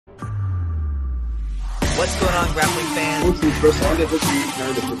What's going on, grappling fans? Listen, first of all, I hope you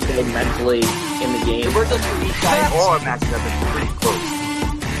kind of prepared mentally in the game. The work of the week, guys. All our matches have been pretty close.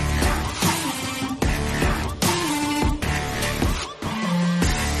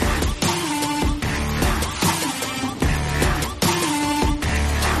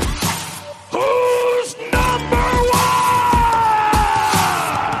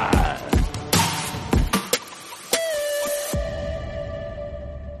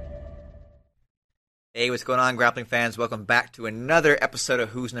 Hey, what's going on, grappling fans? Welcome back to another episode of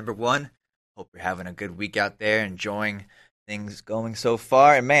Who's Number One. Hope you're having a good week out there, enjoying things going so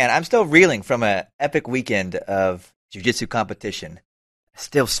far. And man, I'm still reeling from an epic weekend of jiu-jitsu competition.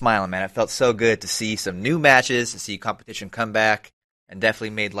 Still smiling, man. It felt so good to see some new matches, to see competition come back, and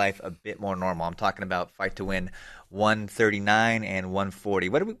definitely made life a bit more normal. I'm talking about Fight to Win 139 and 140.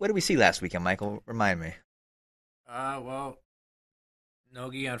 What did we see last weekend, Michael? Remind me. Well,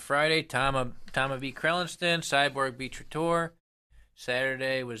 Nogi on Friday, Tama beat Krellinston, Cyborg beat Trator.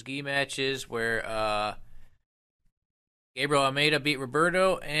 Saturday was gi matches where Gabriel Almeida beat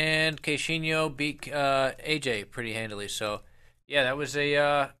Roberto and Caixinho beat AJ pretty handily. So, yeah, that was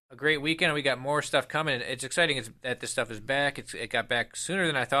a great weekend. We got more stuff coming. It's exciting that this stuff is back. It got back sooner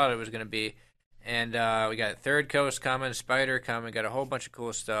than I thought it was going to be. And we got Third Coast coming, Spider coming, got a whole bunch of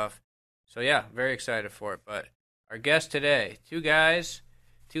cool stuff. So, yeah, very excited for it. But our guest today, two guys,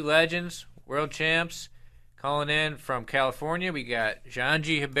 two legends, world champs, calling in from California. We got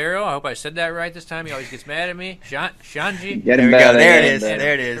Xande Ribeiro. I hope I said that right this time. He always gets mad at me. Xande. There we go. There it is.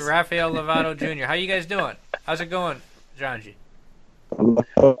 There it is. Rafael Lovato Jr. How you guys doing? How's it going, Xande?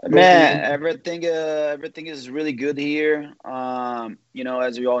 Man, everything is really good here.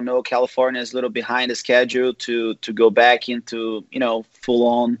 As we all know, California is a little behind the schedule to go back into, full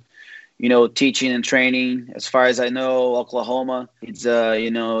on, teaching and training. As far as I know, Oklahoma, it's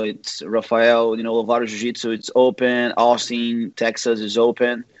Rafael, Lovato Jiu-Jitsu, it's open. Austin, Texas is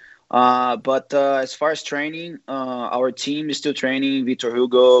open. But as far as training, our team is still training. Victor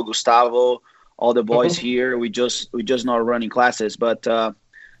Hugo, Gustavo, all the boys here. We just not running classes, but the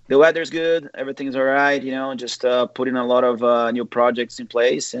weather's good. Everything's all right. Just putting a lot of new projects in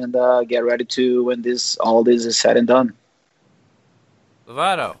place and get ready to when all this is said and done.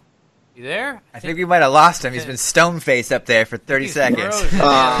 Lovato, you there? I think we might have lost him. He's been stone-faced up there for 30 seconds. Come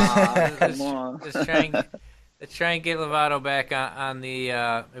on. Let's try and get Lovato back on the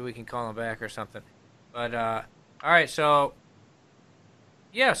maybe we can call him back or something. But all right, so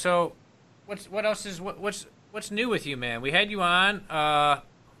yeah, so what's new with you, man? We had you on what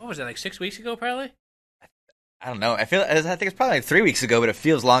was that, like 6 weeks ago, probably? I don't know. I think it's probably like 3 weeks ago, but it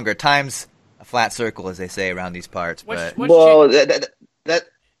feels longer. Time's a flat circle, as they say around these parts.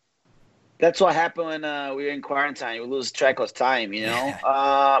 That's what happened when we were in quarantine. We lose track of time,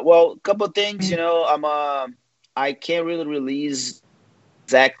 a couple of things, I can't really release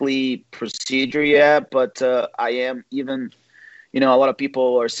exactly procedure yet, but I am even, a lot of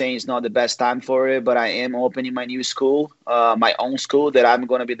people are saying it's not the best time for it, but I am opening my new school, my own school, that I'm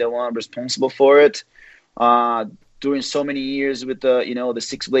going to be the one responsible for it. During so many years with the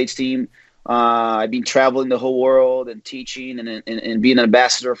Six Blades team, I've been traveling the whole world and teaching and being an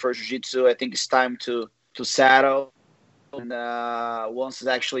ambassador for Jiu-Jitsu. I think it's time to settle. And once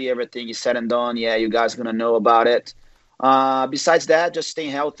actually everything is said and done, yeah, you guys are going to know about it. Besides that, just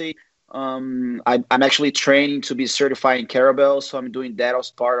staying healthy. I'm actually training to be certified in Carabel, so I'm doing that as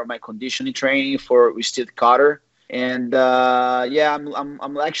part of my conditioning training with Steve Cotter. And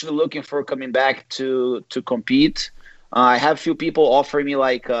I'm actually looking for coming back to compete. I have a few people offering me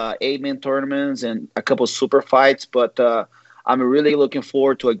like 8-man tournaments and a couple of super fights, but I'm really looking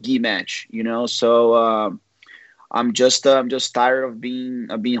forward to a gi match, So I'm just tired of being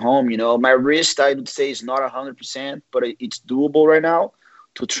home, My wrist, I would say, is not 100%, but it's doable right now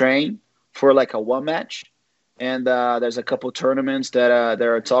to train for like a one match. And there's a couple of tournaments that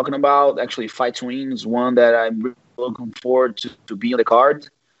they're talking about. Actually, Fight to Win is one that I'm really looking forward to be on the card.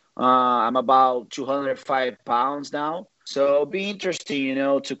 I'm about 205 pounds now, so it'll be interesting,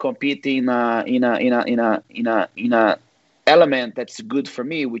 to compete in a element that's good for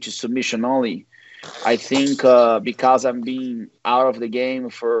me, which is submission only. I think because I'm being out of the game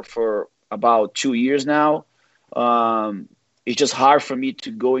for about 2 years now, it's just hard for me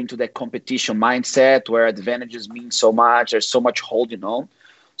to go into that competition mindset where advantages mean so much. There's so much holding on.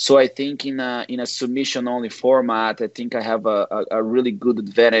 So I think in a submission only format, I think I have a really good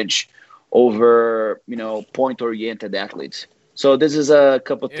advantage over point oriented athletes. So this is a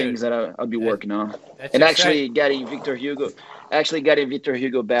couple of things that I'll be working on, and actually getting Victor Hugo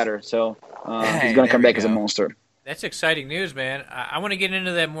better. So he's gonna come back as a monster. That's exciting news, man. I want to get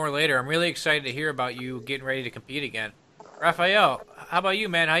into that more later. I'm really excited to hear about you getting ready to compete again. Raphael, how about you,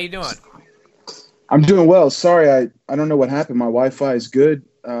 man? How you doing? I'm doing well. Sorry, I don't know what happened. My Wi-Fi is good.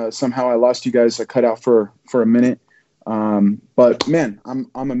 Somehow I lost you guys. I cut out for a minute. But man,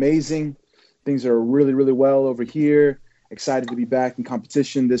 I'm amazing. Things are really really well over here. Excited to be back in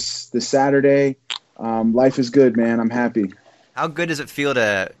competition this Saturday. Life is good, man. I'm happy. How good does it feel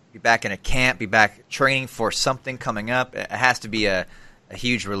to be back in a camp, be back training for something coming up? It has to be a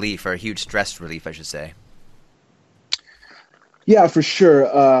huge relief, or a huge stress relief, I should say. Yeah, for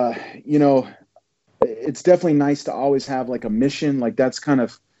sure. It's definitely nice to always have like a mission. Like that's kind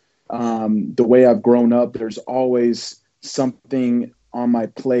of the way I've grown up. There's always something on my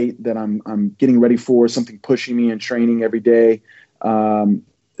plate that I'm getting ready for, something pushing me in training every day.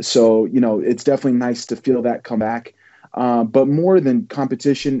 So it's definitely nice to feel that come back. But more than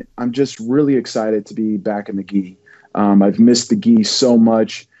competition, I'm just really excited to be back in the gi. I've missed the gi so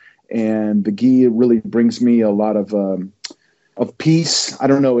much, and the gi really brings me a lot of peace. I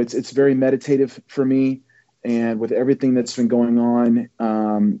don't know. It's very meditative for me, and with everything that's been going on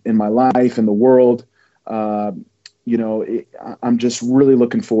in my life and the world, I'm just really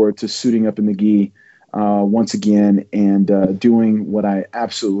looking forward to suiting up in the gi once again and doing what I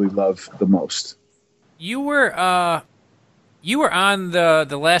absolutely love the most. You were on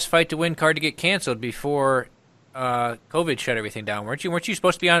the last Fight to Win card to get canceled before COVID shut everything down, weren't you? Weren't you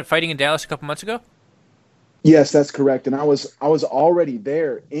supposed to be on fighting in Dallas a couple months ago? Yes, that's correct. And I was already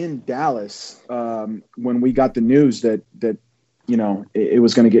there in Dallas when we got the news that it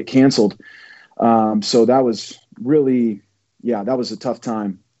was going to get canceled. So that was really, yeah, that was a tough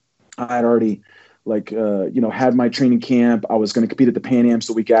time. I had already had my training camp. I was going to compete at the Pan Ams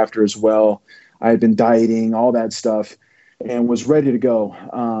the week after as well. I had been dieting, all that stuff, and was ready to go.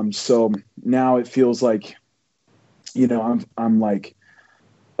 So now it feels like, I'm like,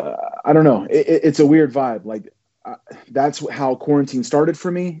 I don't know. It's a weird vibe. Like that's how quarantine started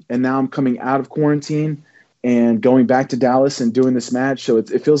for me. And now I'm coming out of quarantine and going back to Dallas and doing this match. So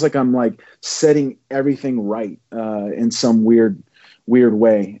it feels like I'm like setting everything right in some weird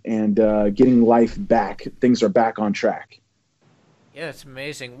way and getting life back. Things are back on track. Yeah, it's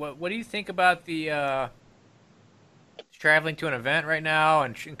amazing. What do you think about the traveling to an event right now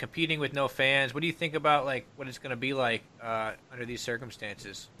and competing with no fans? What do you think about like what it's going to be like under these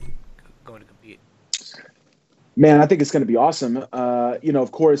circumstances going to compete? Man, I think it's going to be awesome.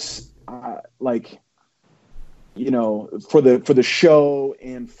 Of course, for the show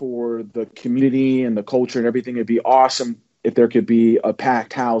and for the community and the culture and everything, it'd be awesome if there could be a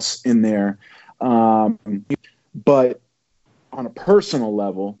packed house in there. But on a personal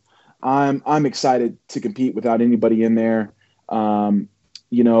level, I'm excited to compete without anybody in there. And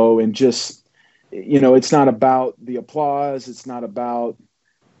just, it's not about the applause. It's not about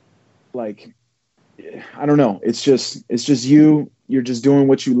like, I don't know. It's just you're just doing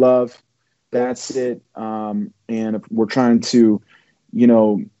what you love. That's it. And we're trying to,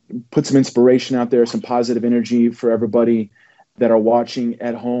 put some inspiration out there, some positive energy for everybody that are watching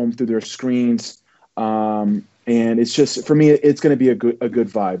at home through their screens. And it's just, for me, it's going to be a good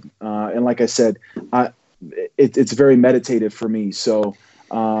vibe. And like I said, it's very meditative for me. So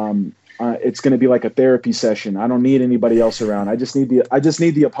it's going to be like a therapy session. I don't need anybody else around. I just need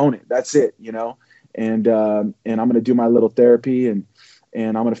the opponent. That's it, and I'm going to do my little therapy and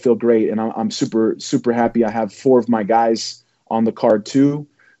I'm going to feel great. And I'm super, super happy. I have 4 of my guys on the card too.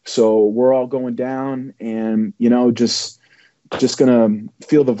 So we're all going down and, just going to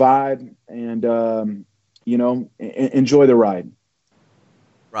feel the vibe and, enjoy the ride.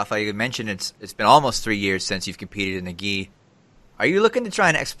 Rafa, you mentioned it's been almost 3 years since you've competed in a gi. Are you looking to try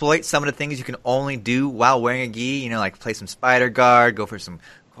and exploit some of the things you can only do while wearing a gi? Like play some spider guard, go for some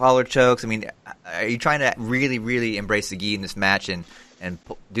collar chokes. I mean, are you trying to really, really embrace the gi in this match and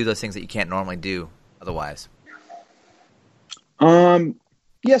do those things that you can't normally do otherwise?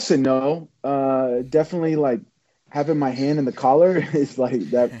 Yes and no. Definitely like having my hand in the collar is like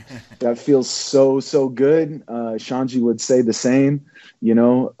that. That feels so good. Xande would say the same.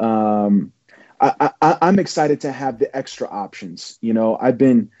 I'm excited to have the extra options. I've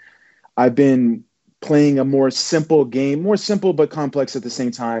been playing a more simple game, more simple but complex at the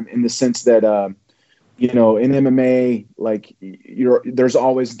same time, in the sense that in MMA, like there's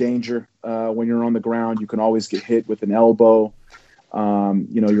always danger when you're on the ground. You can always get hit with an elbow.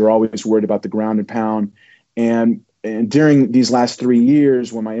 You're always worried about the ground and pound. And during these last 3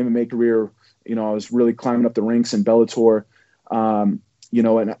 years, when my MMA career, I was really climbing up the ranks in Bellator, and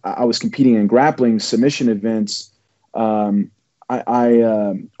I was competing in grappling submission events.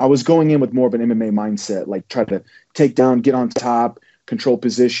 I was going in with more of an MMA mindset, like try to take down, get on top, control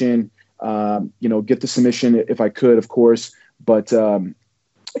position, get the submission if I could, of course. But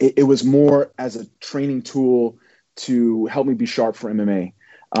it was more as a training tool to help me be sharp for MMA.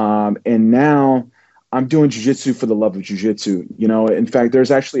 And now I'm doing jiu-jitsu for the love of jiu-jitsu. In fact,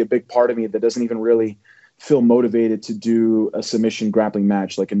 there's actually a big part of me that doesn't even really feel motivated to do a submission grappling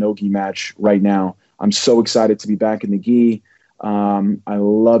match, like a no-gi match right now. I'm so excited to be back in the gi. I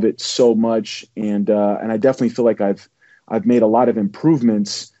love it so much. And I definitely feel like I've made a lot of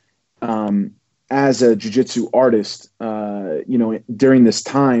improvements as a jiu-jitsu artist, during this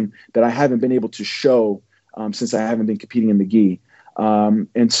time that I haven't been able to show since I haven't been competing in the gi.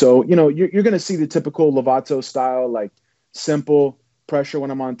 And so, you're going to see the typical Lovato style, like simple pressure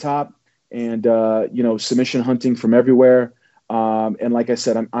when I'm on top and, submission hunting from everywhere. And like I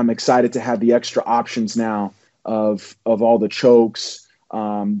said, I'm excited to have the extra options now of all the chokes,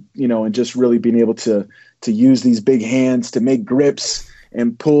 and just really being able to use these big hands to make grips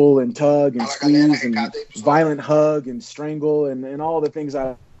and pull and tug and squeeze and violent hug and strangle and all the things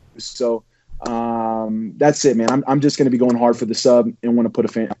I do. So that's it, man. I'm just going to be going hard for the sub and want to put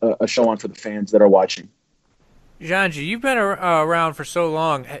a show on for the fans that are watching. Xande, you've been around for so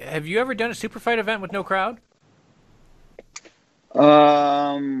long. Have you ever done a super fight event with no crowd?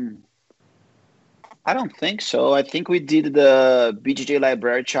 I don't think so. I think we did the BJJ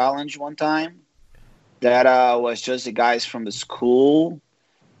Library Challenge one time. That was just the guys from the school.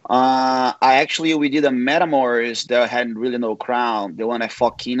 We did a Metamorphs that had really no crowd. The one I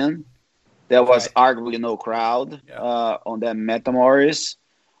fought Keenan. There was arguably no crowd on that Metamorphs.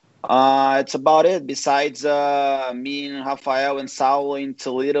 It's about it. Besides me and Rafael and Saulo in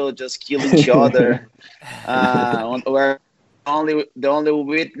Toledo just killing each other. Where the only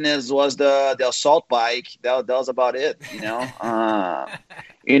witness was the assault bike. That was about it,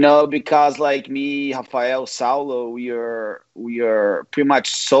 because like me, Rafael, Saulo, we are pretty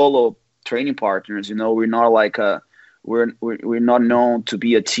much solo training partners. We're not like we're not known to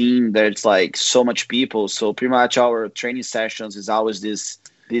be a team that's like so much people. So pretty much our training sessions is always this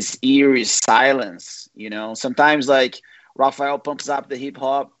eerie silence. Sometimes like Rafael pumps up the hip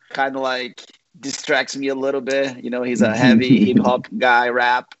hop, kind of like distracts me a little bit. He's a heavy hip hop guy,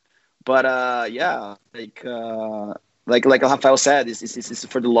 rap, but like Rafael said, it's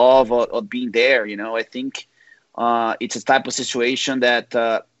for the love of being there. I think it's a type of situation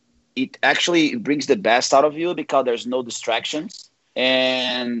that it actually brings the best out of you because there's no distractions,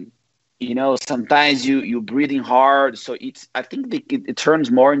 and sometimes you breathing hard. So I think it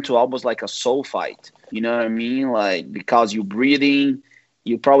turns more into almost like a soul fight. You know what I mean? Like because you're breathing.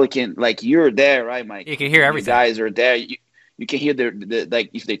 You probably can, like, you're there, right, Mike? You can hear everything. You guys are there. You can hear the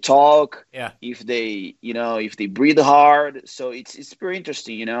like if they talk, yeah. If they, if they breathe hard. So it's pretty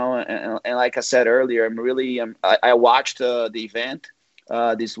interesting, And like I said earlier, I watched the event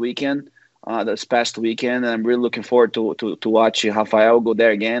this weekend, this past weekend, and I'm really looking forward to watching Rafael go there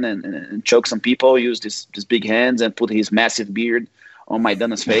again and choke some people, use this big hands and put his massive beard on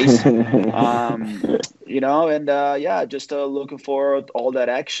Maidana's face. Just looking forward to all that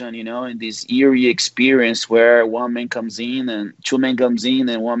action, in this eerie experience where one man comes in and two men comes in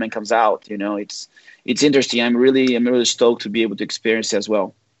and one man comes out. It's interesting. I'm really stoked to be able to experience it as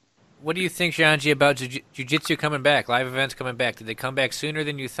well. What do you think, Xande, about jiu-jitsu coming back, live events coming back? Did they come back sooner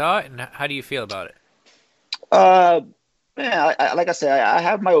than you thought, and how do you feel about it? Like I said, I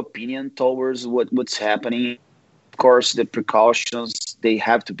have my opinion towards what's happening. Of course, the precautions, they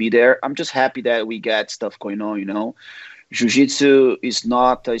have to be there. I'm just happy that we got stuff going on, Jiu-jitsu is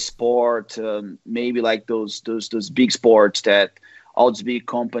not a sport, maybe like those big sports that all these big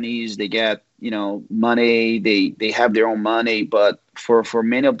companies, they get, money, they have their own money. But for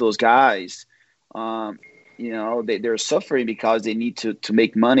many of those guys, they're suffering because they need to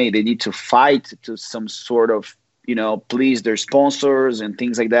make money. They need to fight to some sort of, please their sponsors and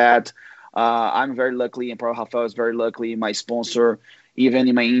things like that. I'm very lucky, and probably Rafael is very lucky. My sponsor, even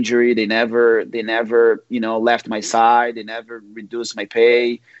in my injury, they never, left my side. They never reduced my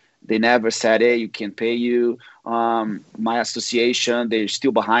pay. They never said, "Hey, you can't pay you." My association, they're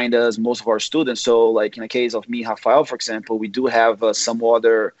still behind us. Most of our students. So, like in the case of me, Rafael, for example, we do have some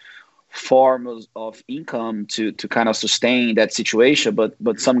other form of income to kind of sustain that situation.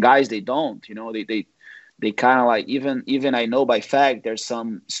 But some guys, they don't. They kind of like, even I know by fact there's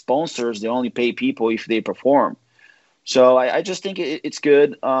some sponsors, they only pay people if they perform. So I just think it's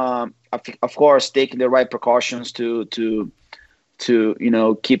good. Of course, taking the right precautions to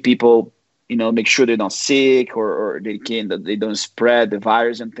keep people, make sure they're not sick or they don't spread the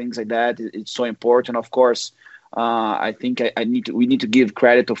virus and things like that. It's so important. Of course, I think we need to give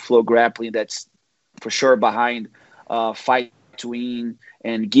credit to Flow Grappling. That's for sure behind Fight to Win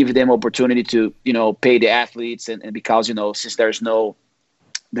and give them opportunity to pay the athletes and because since there's no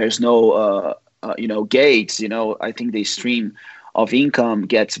gates. I think the stream of income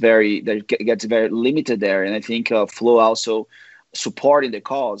gets very limited there, and I think Flow also supporting the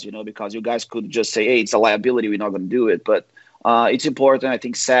cause. Because you guys could just say, hey, it's a liability, we're not going to do it, but it's important. I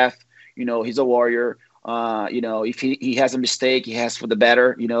think Seth, he's a warrior. If he has a mistake, he has for the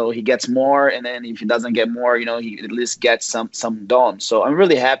better. He gets more, and then if he doesn't get more, he at least gets some done. So I'm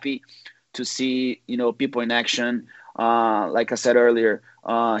really happy to see people in action. Like I said earlier,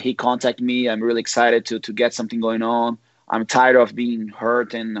 he contacted me. I'm really excited to get something going on. I'm tired of being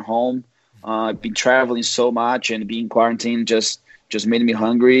hurt and home. I've been traveling so much and being quarantined just made me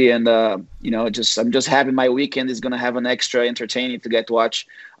hungry. And I'm just happy my weekend is gonna have an extra entertaining to get to watch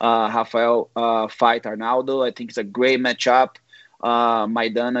Rafael fight Arnaldo. I think it's a great matchup.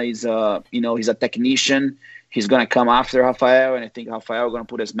 Maidana is he's a technician. He's gonna come after Rafael, and I think Rafael gonna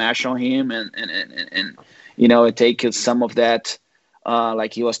put a smash on him and take some of that,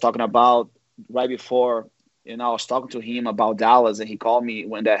 like he was talking about right before. I was talking to him about Dallas, and he called me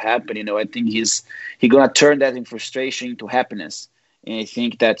when that happened. I think he's gonna turn that in frustration into happiness, and I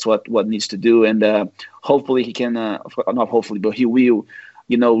think that's what needs to do. And hopefully he can, not hopefully, but he will,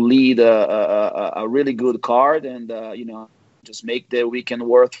 lead a really good card, and just make the weekend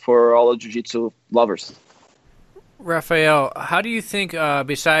worth for all of jiu-jitsu lovers. Rafael, how do you think,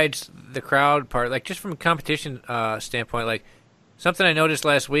 besides the crowd part, like just from a competition standpoint, like something I noticed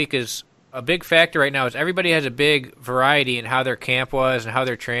last week is a big factor right now is everybody has a big variety in how their camp was and how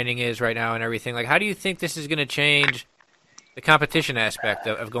their training is right now and everything. Like, how do you think this is going to change the competition aspect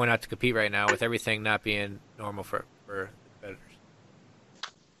of going out to compete right now with everything not being normal for competitors?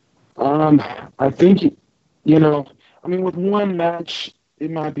 I think, with one match,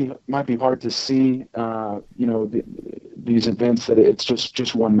 it might be hard to see, these events that it's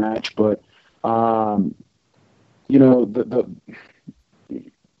just one match, but,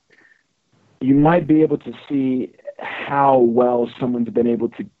 you might be able to see how well someone's been able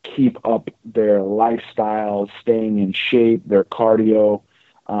to keep up their lifestyle, staying in shape, their cardio.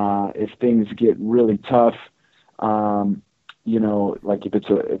 If things get really tough, like if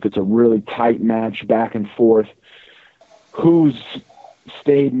it's a really tight match back and forth, who's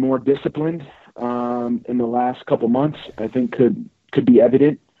stayed more disciplined in the last couple months, I think could be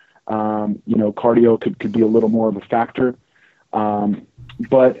evident. Cardio could be a little more of a factor.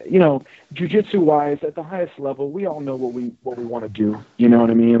 But jiu-jitsu wise, at the highest level, we all know what we want to do. You know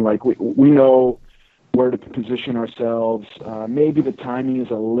what I mean? Like we know where to position ourselves. Maybe the timing is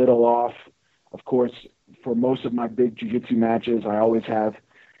a little off. Of course, for most of my big jiu-jitsu matches, I always have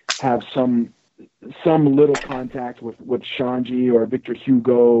some little contact with Xande or Victor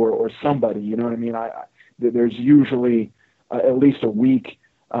Hugo or somebody. You know what I mean? There's usually at least a week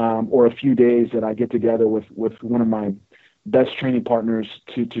or a few days that I get together with one of my best training partners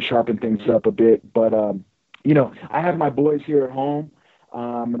to sharpen things up a bit. But, I have my boys here at home,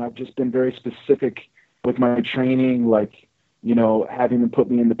 and I've just been very specific with my training, like, having them put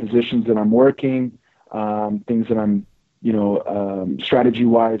me in the positions that I'm working, things that I'm,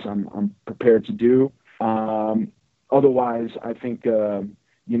 strategy-wise, I'm prepared to do. Otherwise, I think, the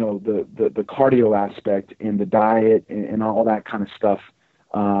cardio aspect and the diet and all that kind of stuff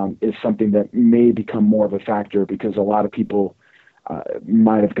is something that may become more of a factor because a lot of people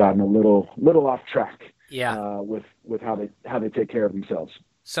might have gotten a little off track. Yeah. With how they take care of themselves.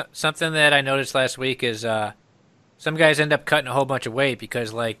 Something that I noticed last week is some guys end up cutting a whole bunch of weight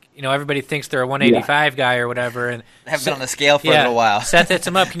because, everybody thinks they're a 185 guy or whatever, and I've been on the scale for a little while. Seth hits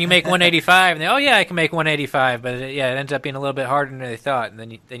them up. Can you make 185? And they, oh yeah, I can make 185. But it ends up being a little bit harder than they thought, and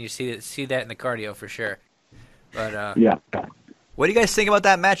then you see that in the cardio for sure. But yeah. What do you guys think about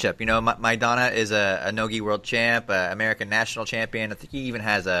that matchup? Maidana is a Nogi world champ, American national champion. I think he even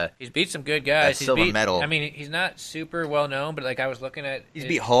has he's beat some good guys. He's silver medal. I mean, he's not super well known, but I was looking at, he's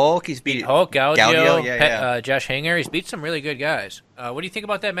beat Hulk. He's beat Hulk, Gaudio, Josh Hanger. He's beat some really good guys. What do you think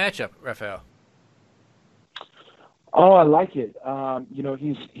about that matchup, Rafael? Oh, I like it.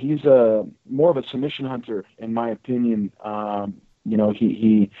 He's a more of a submission hunter, in my opinion.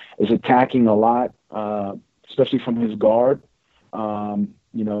 He is attacking a lot, especially from his guard.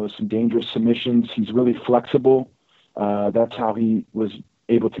 Some dangerous submissions. He's really flexible. That's how he was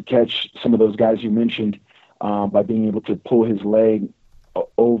able to catch some of those guys you mentioned, by being able to pull his leg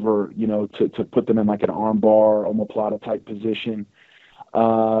over, to put them in like an arm bar, omoplata type position.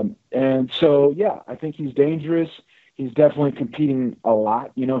 And so, I think he's dangerous. He's definitely competing a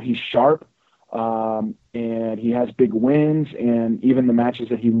lot. He's sharp. And he has big wins, and even the matches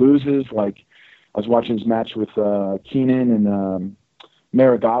that he loses, like I was watching his match with Keenan and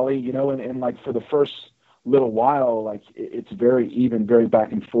Marigali, and like for the first little while, like it's very even, very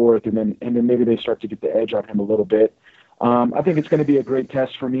back and forth, and then maybe they start to get the edge on him a little bit. I think it's going to be a great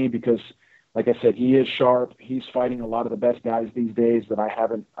test for me because, like I said, he is sharp. He's fighting a lot of the best guys these days that I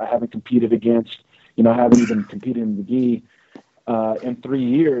haven't competed against. I haven't even competed in the gi in 3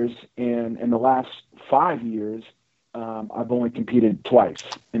 years, and in the last 5 years, I've only competed twice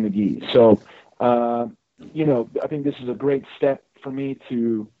in the gi. So, I think this is a great step for me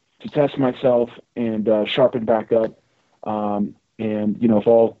to test myself and sharpen back up. And if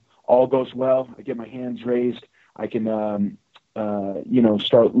all goes well, I get my hands raised, I can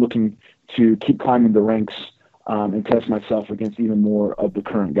start looking to keep climbing the ranks and test myself against even more of the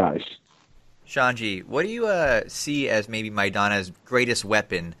current guys. Xande, what do you see as maybe Maidana's greatest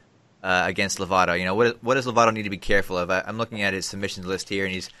weapon against Lovato? What does Lovato need to be careful of? I'm looking at his submissions list here,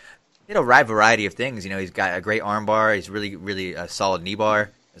 and he's a wide variety of things. He's got a great arm bar. He's really, really a solid knee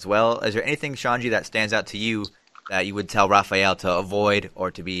bar as well. Is there anything, Xande, that stands out to you that you would tell Rafael to avoid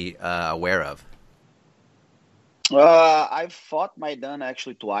or to be aware of? I've fought Maidana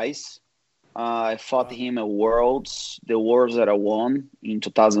actually twice. I fought him at the Worlds that I won in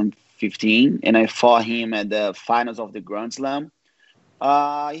 2015, and I fought him at the finals of the Grand Slam.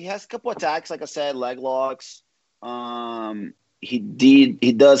 He has a couple attacks, like I said, leg locks.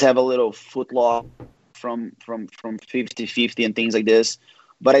 He does have a little foot lock from 50-50 and things like this.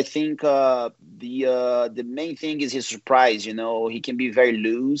 But I think the main thing is his surprise. He can be very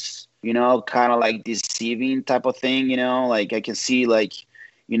loose. Kind of like deceiving type of thing. Like I can see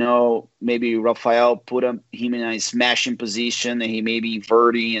maybe Rafael put him in a smashing position and he maybe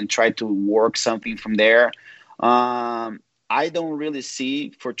inverting and try to work something from there. I don't really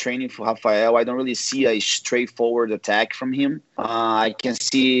see for training for Rafael. I don't really see a straightforward attack from him. I can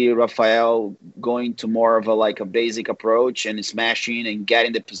see Rafael going to more of a basic approach and smashing and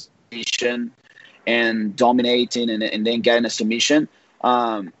getting the position and dominating and then getting a submission.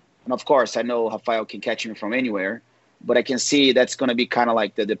 And of course, I know Rafael can catch him from anywhere, but I can see that's going to be kind of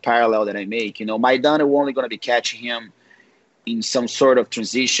like the parallel that I make. Maidana only going to be catching him in some sort of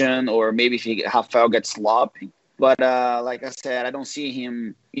transition, or maybe if Rafael gets sloppy. But like I said, I don't see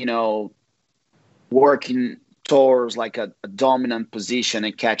him, working towards like a dominant position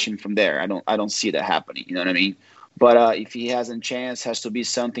and catching from there. I don't see that happening. You know what I mean? But if he has a chance, has to be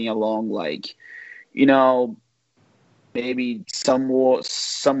something along like, maybe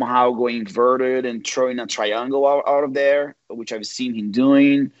somehow going inverted and throwing a triangle out of there, which I've seen him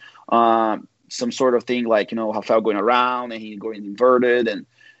doing. Some sort of thing like, Rafael going around and he going inverted and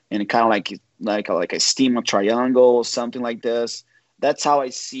kind of like a steamer triangle, something like this. That's how I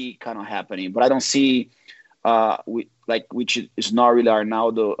see kind of happening. But I don't see which is not really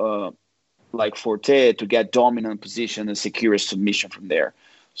Arnaldo forte to get dominant position and secure a submission from there.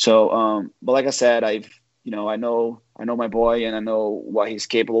 So, but like I said, I know my boy and I know what he's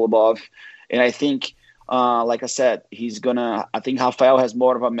capable of, and I think, like I said, I think Rafael has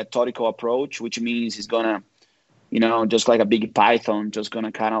more of a methodical approach, which means he's gonna, just like a big python, just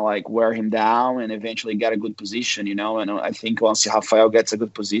gonna kind of like wear him down and eventually get a good position, and I think once Rafael gets a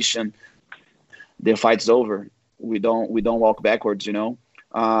good position, the fight's over. We don't walk backwards,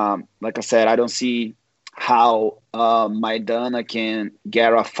 like I said, I don't see how Maidana can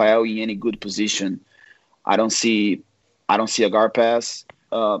get Rafael in any good position. I don't see a guard pass.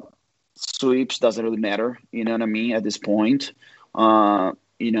 Sweeps doesn't really matter, you know what I mean, at this point.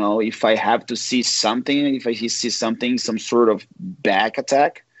 If I have to see something, some sort of back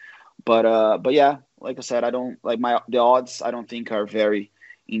attack. But yeah, like I said, I don't like the odds. I don't think are very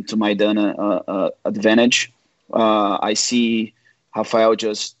into Maidana advantage. I see Rafael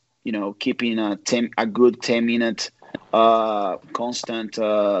just keeping a good 10-minute constant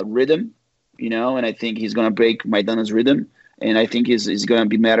rhythm, and I think he's gonna break Maidana's rhythm, and I think it's gonna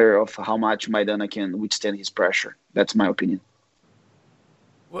be a matter of how much Maidana can withstand his pressure. That's my opinion.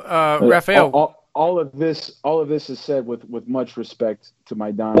 Rafael, all of this is said with much respect to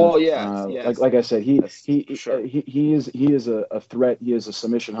Maidana. Oh yeah, yes. Like I said, he sure. he is a threat. He is a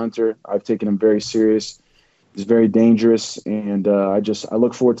submission hunter. I've taken him very serious. He's very dangerous, and I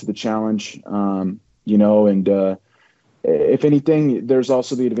look forward to the challenge. And if anything, there's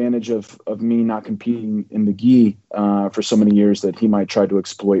also the advantage of me not competing in the gi for so many years that he might try to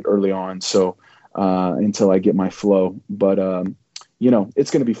exploit early on. So until I get my flow, but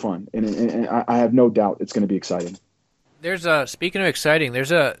it's going to be fun, and I have no doubt it's going to be exciting. There's speaking of exciting,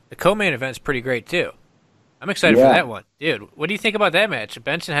 the co-main event's pretty great too. I'm excited for Yeah. that one, dude. What do you think about that match?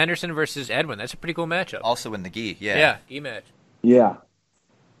 Benson Henderson versus Edwin. That's a pretty cool matchup. Also in the gi, yeah. Yeah, gi match. Yeah.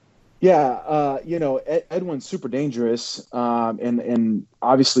 Yeah, Edwin's super dangerous, and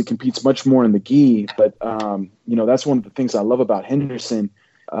obviously competes much more in the gi. But that's one of the things I love about Henderson.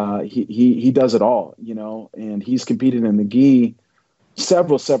 He does it all, and he's competed in the gi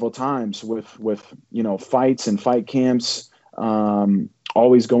several times with fights and fight camps,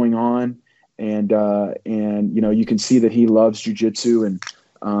 always going on, and you can see that he loves jujitsu, and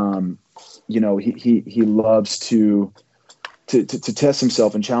he loves to test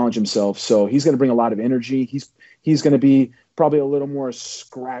himself and challenge himself. So he's going to bring a lot of energy. He's going to be probably a little more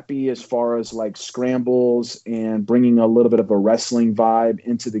scrappy as far as like scrambles and bringing a little bit of a wrestling vibe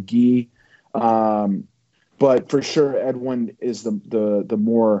into the gi. But for sure, Edwin is the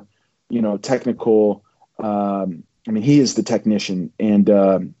more technical. He is the technician, and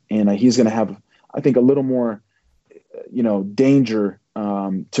he's going to have, I think, a little more danger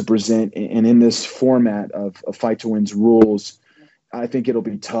to present. And in this format of Fight to Win's rules, I think it'll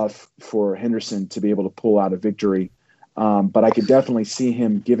be tough for Henderson to be able to pull out a victory. But I could definitely see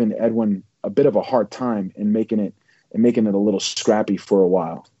him giving Edwin a bit of a hard time and making it a little scrappy for a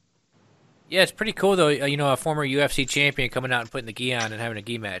while. Yeah, it's pretty cool though. A former UFC champion coming out and putting the gi on and having a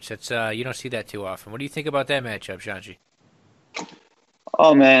gi match. That's you don't see that too often. What do you think about that matchup, Xande?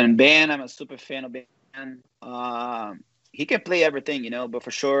 Oh man, Ben, I'm a super fan of Ben. He can play everything, but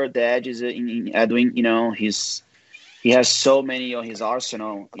for sure the edge is in Edwin. He has so many on his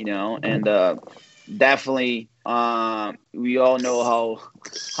arsenal, and definitely we all know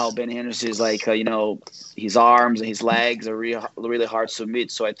how Ben Henderson is like. His arms and his legs are really, really hard to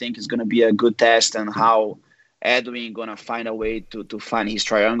submit. So I think it's going to be a good test on how Edwin going to find a way to find his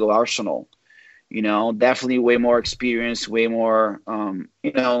triangle arsenal. Definitely way more experience, way more.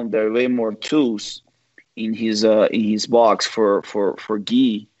 There are way more tools in his box for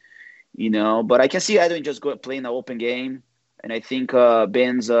gi. But I can see Edwin just playing an open game, and I think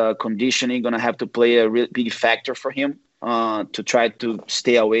Ben's conditioning going to have to play a real big factor for him to try to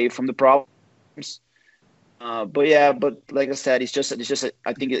stay away from the problems. But like I said, it's just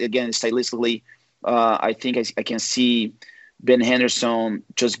I think again stylistically, I think I can see Ben Henderson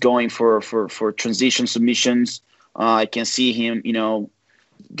just going for transition submissions. I can see him,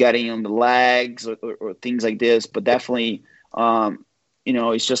 getting on the legs or things like this. But definitely,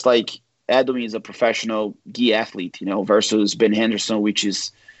 it's just like Edwin is a professional gi athlete, versus Ben Henderson, which he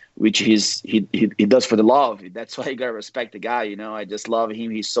does for the love. That's why you gotta respect the guy. I just love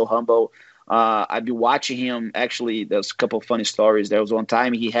him. He's so humble. I've been watching him. Actually, there's a couple of funny stories. There was one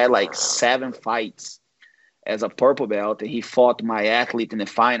time he had like 7 fights as a purple belt, and he fought my athlete in the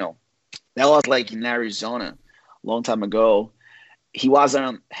final. That was like in Arizona, a long time ago. He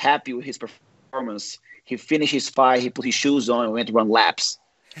wasn't happy with his performance. He finished his fight. He put his shoes on and went to run laps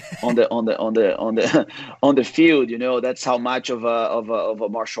on the field. That's how much of a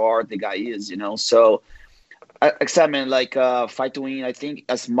martial art the guy is. So. Except, man, like Fight to Win, I think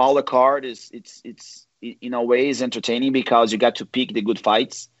a smaller card it's in a way is entertaining because you got to pick the good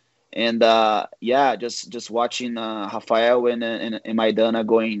fights, and just watching Rafael and Maidana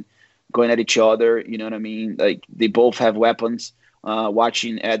going at each other, you know what I mean? Like they both have weapons.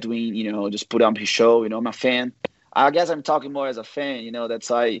 Watching Edwin, just put on his show. I'm a fan. I guess I'm talking more as a fan.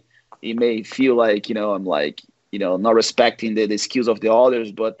 That's why it may feel like I'm like not respecting the skills of the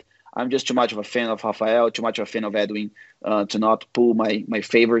others, but. I'm just too much of a fan of Rafael, too much of a fan of Edwin to not pull my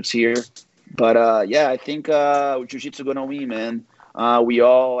favorites here. But I think Jiu-Jitsu gonna win, man. I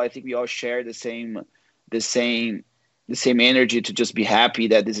think we all share the same energy to just be happy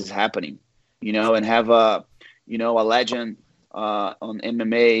that this is happening, and have a legend on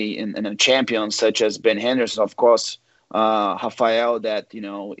MMA and a champion such as Ben Henderson, of course, Rafael, that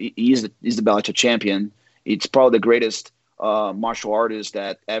he is the Bellator champion. It's probably the greatest. Martial artist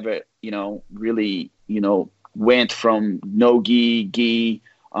that ever, really, went from no gi,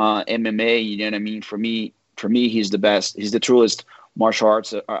 MMA. You know what I mean? For me, he's the best. He's the truest martial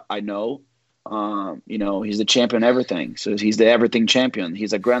arts I know. He's the champion of everything. So he's the everything champion.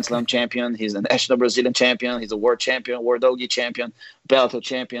 He's a Grand Slam champion. He's a national Brazilian champion. He's a world champion, world Ogi champion, Bellator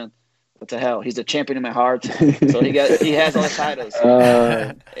champion. What the hell? He's the champion in my heart. So he has all the titles.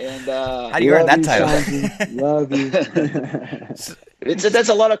 How do you earn that title? Love you. That's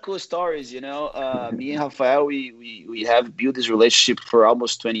a lot of cool stories, Me and Rafael, we have built this relationship for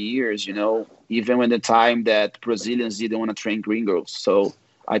almost 20 years, even when the time that Brazilians didn't want to train gringos. So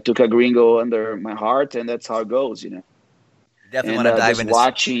I took a gringo under my heart, and that's how it goes, Definitely want to dive into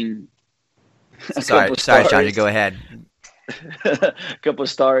watching. Sorry, Xande, go ahead. A couple of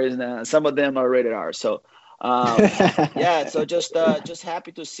stories now. Some of them are rated R. So Yeah, so just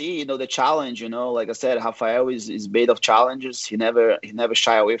happy to see, the challenge. Like I said, Rafael is made of challenges. He never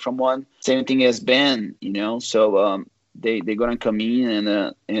shy away from one. Same thing as Ben. So they're gonna come in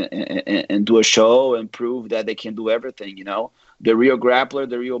and do a show and prove that they can do everything. The real grappler,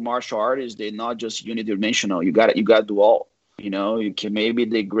 the real martial artist, they're not just unidimensional. You got to do all. You can maybe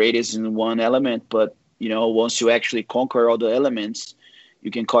the greatest in one element, but once you actually conquer all the elements, you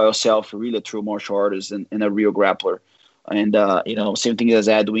can call yourself really a true martial artist and a real grappler. And same thing as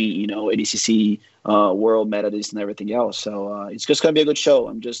Edwin, ADCC world medalist and everything else. So it's just gonna be a good show.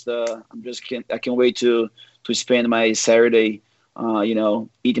 I can't wait to spend my Saturday,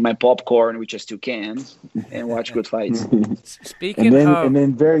 eating my popcorn, which I still can, and watch good fights. Speaking of, and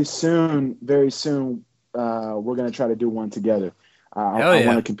then very soon, we're gonna try to do one together. Hell I want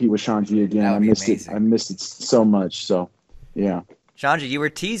yeah. to compete with Shanji again. That I would be missed it. amazing. I missed it so much. So, yeah. Shanji, you were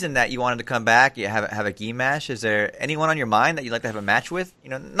teasing that you wanted to come back. You have a gi match. Is there anyone on your mind that you'd like to have a match with?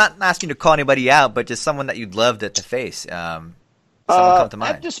 Not asking you to call anybody out, but just someone that you'd love to face. Someone come to At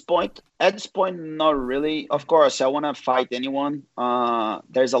mind. this point, not really. Of course, I want to fight anyone.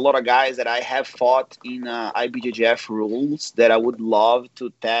 There's a lot of guys that I have fought in IBJJF rules that I would love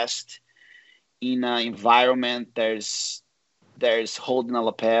to test in an environment. There's holding a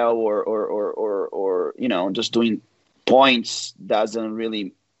lapel or just doing points doesn't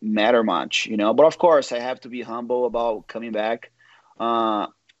really matter much. But of course, I have to be humble about coming back.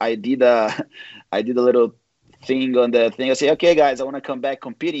 I did a I did a little thing on the thing. I say, okay, guys, I want to come back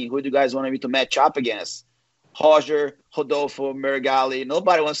competing. Who do you guys want me to match up against? Roger, Rodolfo, Mergali.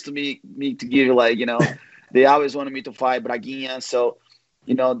 Nobody wants to me to give they always wanted me to fight Braguinha. So,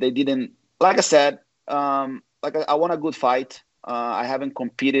 they didn't. Like I said, I want a good fight. I haven't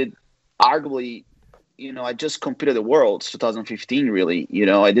competed. Arguably, I just competed the Worlds 2015. Really,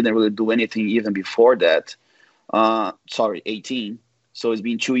 I didn't really do anything even before that. Sorry, 18. So it's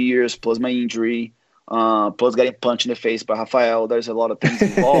been 2 years plus my injury, plus getting punched in the face by Rafael. There's a lot of things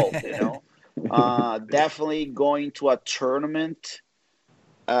involved. Definitely going to a tournament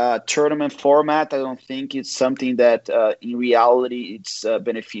format. I don't think it's something that in reality it's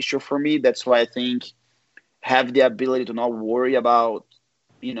beneficial for me. That's why I think have the ability to not worry about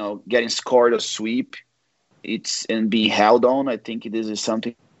getting scored or sweep and being held on. I think this is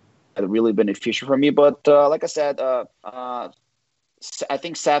something that really beneficial for me. But like I said, I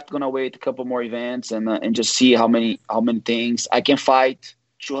think Seth's gonna wait a couple more events and just see how many things I can fight.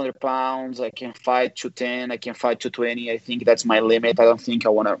 200 pounds, I can fight 210, I can fight 220. I think that's my limit. I don't think I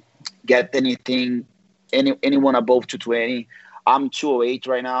want to get anyone above 220. I'm 208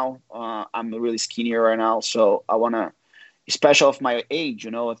 right now. I'm really skinnier right now, so I want to, especially of my age,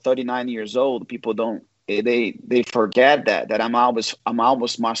 at 39 years old, people don't they forget that I'm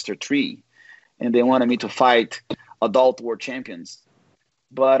almost master 3, and they wanted me to fight adult world champions.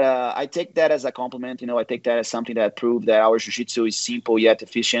 But I take that as a compliment. I take that as something that proved that our jiu-jitsu is simple yet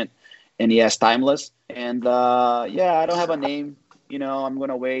efficient and yes, timeless. And yeah, I don't have a name. I'm going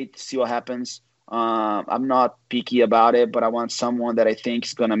to wait, see what happens. I'm not picky about it, but I want someone that I think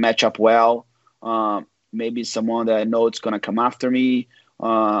is going to match up well. Maybe someone that I know it's going to come after me.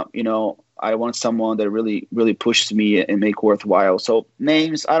 I want someone that really, really pushes me and make worthwhile. So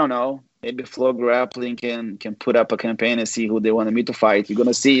names, I don't know. Maybe Flow Grappling can put up a campaign and see who they wanted me to fight. You're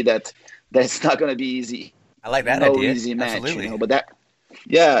gonna see that's not gonna be easy. I like that No idea. easy match, Absolutely. But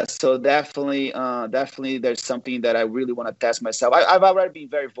yeah. So definitely, there's something that I really want to test myself. I've already been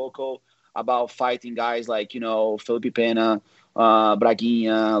very vocal about fighting guys like Felipe Pena,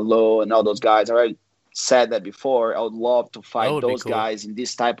 Braguinha, Low, and all those guys. I already said that before. I would love to that fight would be those cool. guys in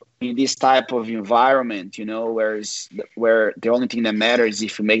this type of environment, where the only thing that matters is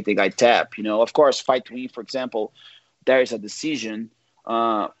if you make the guy tap. Of course, fight to win, for example, there is a decision,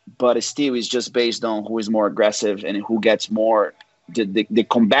 but still it's just based on who is more aggressive and who gets more the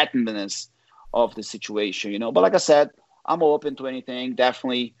combatantness of the situation. But like I said, I'm open to anything.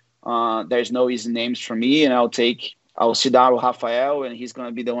 Definitely, there's no easy names for me, and I'll sit down with Rafael, and he's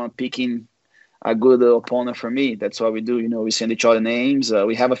gonna be the one picking a good opponent for me. That's what we do. We send each other names.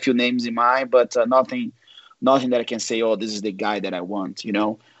 We have a few names in mind, but nothing that I can say, oh, this is the guy that I want.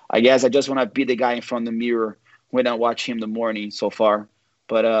 I guess I just want to be the guy in front of the mirror when I watch him in the morning so far.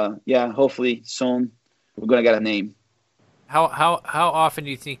 But yeah, hopefully soon we're gonna get a name. How often do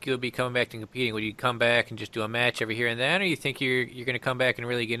you think you'll be coming back and competing? Would you come back and just do a match every here and then, or you think you're going to come back and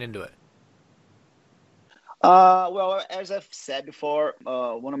really get into it? Well, as I've said before,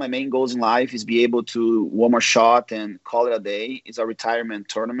 one of my main goals in life is be able to one more shot and call it a day. It's a retirement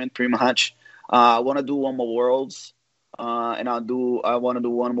tournament, pretty much. I want to do one more Worlds. and I want to do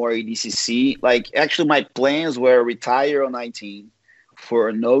one more ADCC. Like actually, my plans were retire on 19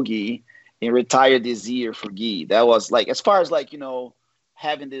 for Nogi and retire this year for Gi. That was like as far as like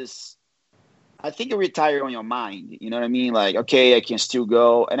having this. I think you retire on your mind. You know what I mean? Like, okay, I can still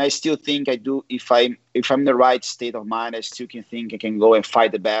go, and I still think I do. If I'm in the right state of mind, I still can think I can go and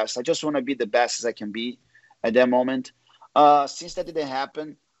fight the best. I just want to be the best as I can be at that moment. Since that didn't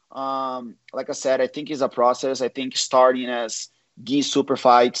happen, like I said, I think it's a process. I think starting as gi super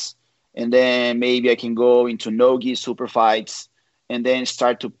fights, and then maybe I can go into no gi super fights, and then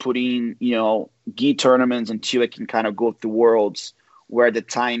start to put in gi tournaments until I can kind of go to worlds where the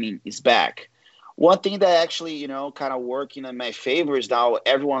timing is back. One thing that actually, kind of working in my favor is now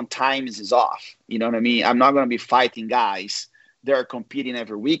everyone times is off. You know what I mean? I'm not going to be fighting guys that are competing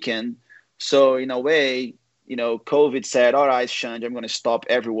every weekend. So in a way, COVID said, all right, Xande, I'm going to stop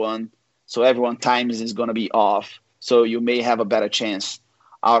everyone. So everyone times is going to be off. So you may have a better chance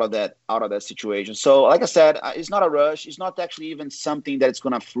out of that situation. So like I said, it's not a rush. It's not actually even something that's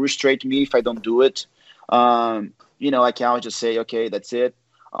going to frustrate me if I don't do it. I can always just say, okay, that's it.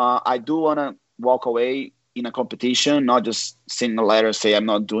 I do want to walk away in a competition, not just send a letter and say I'm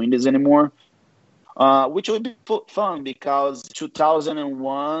not doing this anymore. Which would be fun because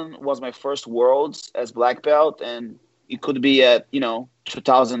 2001 was my first Worlds as black belt, and it could be at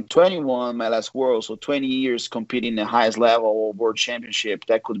 2021 my last Worlds, so 20 years competing in the highest level of World Championship.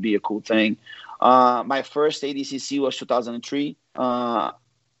 That could be a cool thing. My first ADCC was 2003,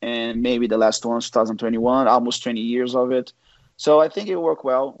 and maybe the last one was 2021, almost 20 years of it. So I think it will work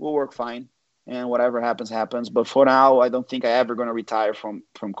well. We'll work fine, and whatever happens, happens. But for now, I don't think I ever going to retire from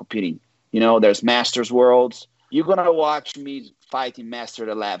competing. There's Masters Worlds. You're going to watch me fight in Master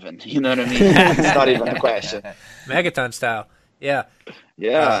 11. You know what I mean? It's not even a question. Megaton style. Yeah.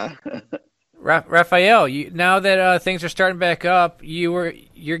 Yeah. Raphael, now that things are starting back up, you're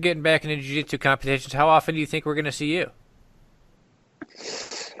getting back into jiu-jitsu competitions. How often do you think we're going to see you?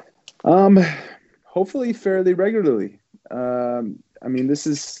 Hopefully fairly regularly. I mean, this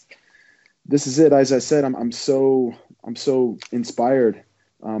is it. As I said, I'm so inspired,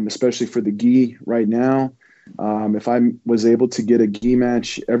 especially for the gi right now. If I was able to get a gi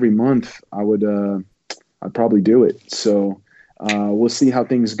match every month, I'd probably do it. So we'll see how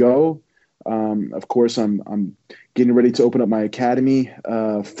things go. Of course, I'm getting ready to open up my academy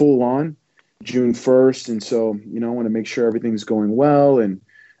full on June 1st, and so I want to make sure everything's going well and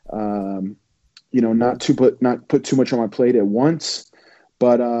not put too much on my plate at once.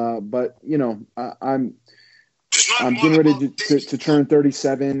 But I'm getting ready to turn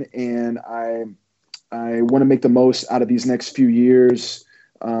 37, and I want to make the most out of these next few years.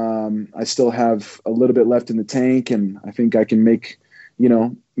 I still have a little bit left in the tank, and I think I can make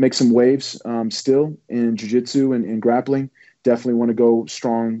some waves still in jiu-jitsu and grappling. Definitely want to go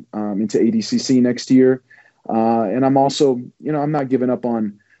strong into ADCC next year. And I'm also, I'm not giving up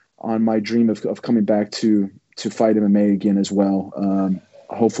on my dream of coming back to fight MMA again as well.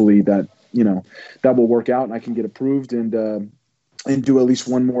 Hopefully that will work out and I can get approved and do at least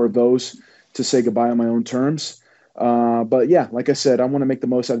one more of those to say goodbye on my own terms. But yeah, like I said, I want to make the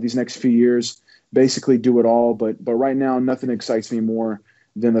most out of these next few years, basically do it all. But right now, nothing excites me more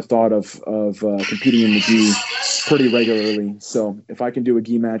than the thought of competing in the gi pretty regularly. So if I can do a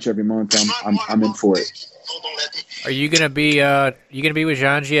gi match every month, I'm in for it. Are you gonna be with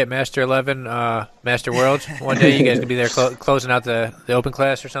Xande at Master 11, Master Worlds one day? You guys gonna be there closing out the open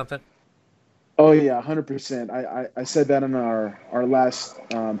class or something? Oh yeah, 100%. I said that in our last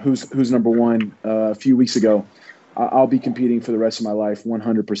who's number one a few weeks ago. I'll be competing for the rest of my life,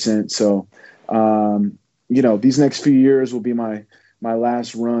 100%. So these next few years will be my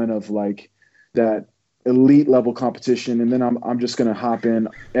last run of like that elite level competition, and then I'm just gonna hop in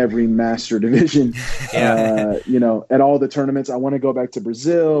every master division. Yeah. At all the tournaments. I want to go back to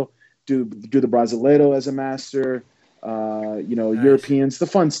Brazil, do the Brasileiro as a master. Nice. Europeans, the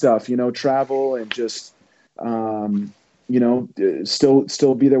fun stuff. Travel and just still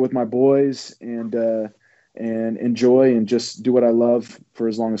be there with my boys and enjoy and just do what I love for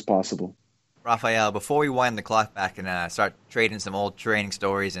as long as possible. Raphael, before we wind the clock back and start trading some old training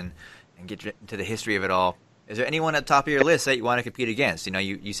stories and get into the history of it all, is there anyone at the top of your list that you want to compete against?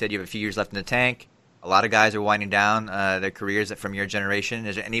 You said you have a few years left in the tank. A lot of guys are winding down their careers from your generation.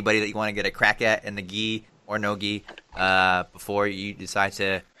 Is there anybody that you want to get a crack at in the gi or no gi before you decide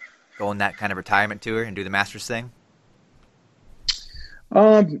to go on that kind of retirement tour and do the Masters thing?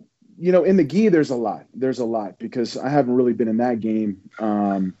 In the gi, there's a lot because I haven't really been in that game,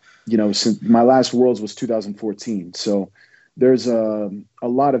 since my last Worlds was 2014. So there's a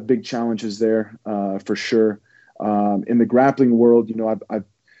lot of big challenges there for sure. In the grappling world,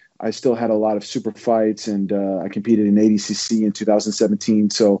 I still had a lot of super fights, and I competed in ADCC in 2017.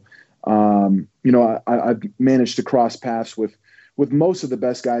 So, I've managed to cross paths with most of the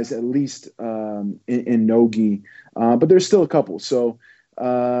best guys, at least in Nogi, but there's still a couple. So,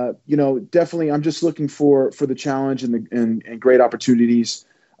 definitely, I'm just looking for the challenge and great opportunities,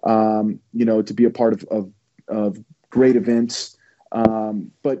 to be a part of great events.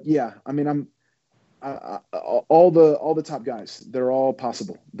 But yeah, I mean, all the top guys, they're all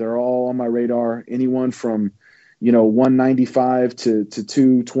possible. They're all on my radar. Anyone from 195 to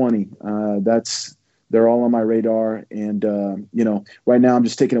 220. They're all on my radar. And right now I'm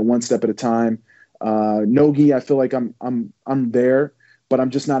just taking it one step at a time. Nogi, I feel like I'm there, but I'm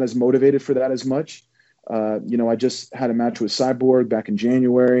just not as motivated for that as much. I just had a match with Cyborg back in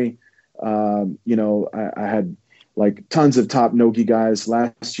January. I had like tons of top Nogi guys.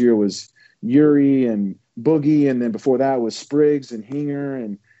 Last year was Yuri and Boogie, and then before that was Spriggs and Hinger,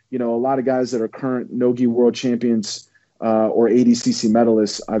 and a lot of guys that are current Nogi world champions or ADCC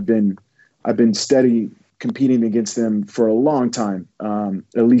medalists. I've been steady competing against them for a long time,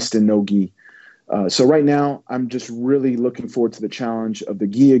 at least in Nogi. So right now, I'm just really looking forward to the challenge of the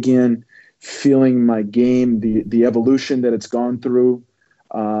gi again, feeling my game, the evolution that it's gone through,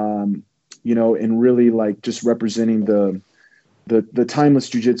 and really like just representing the timeless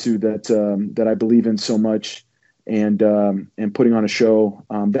jiu-jitsu that I believe in so much, and putting on a show.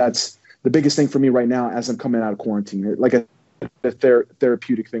 That's the biggest thing for me right now as I'm coming out of quarantine, like a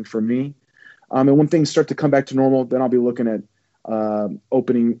therapeutic thing for me. And when things start to come back to normal, then I'll be looking at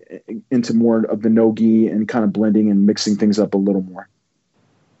opening into more of the no-gi and kind of blending and mixing things up a little more.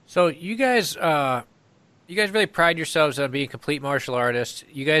 So you guys really pride yourselves on being complete martial artists.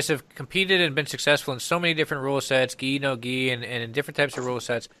 You guys have competed and been successful in so many different rule sets, gi, no gi, and in different types of rule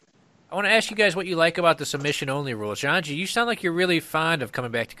sets. I want to ask you guys what you like about the submission-only rules. Xande, you sound like you're really fond of coming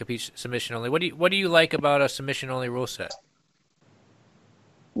back to compete submission-only. What do you like about a submission-only rule set?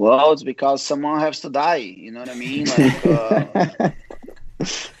 Well, it's because someone has to die. You know what I mean? Like,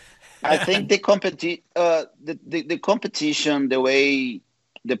 I think the competition, the way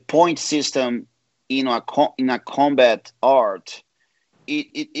the point system in a combat art,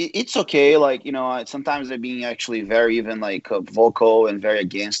 it's okay. Like, sometimes they're being actually very even like vocal and very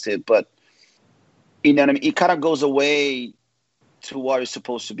against it, but you know what I mean? It kind of goes away to what it's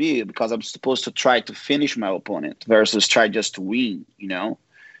supposed to be, because I'm supposed to try to finish my opponent versus try just to win,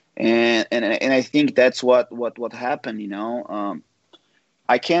 and I think that's what happened.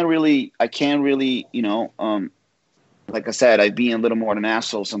 I can't really, like I said, I've been a little more of an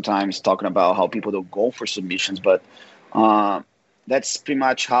asshole sometimes talking about how people don't go for submissions, but that's pretty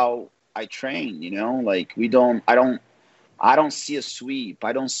much how I train. Like I don't see a sweep,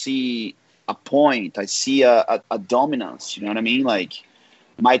 I don't see a point, I see a dominance. You know what I mean? Like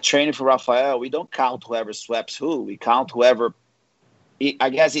my training for Rafael, we don't count whoever sweeps who, we count whoever.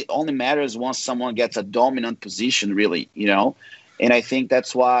 I guess it only matters once someone gets a dominant position, really. And I think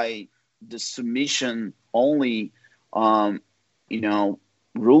that's why the submission only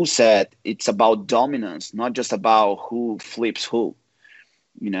rule set, it's about dominance, not just about who flips who.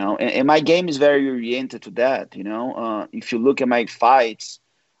 And my game is very oriented to that. If you look at my fights,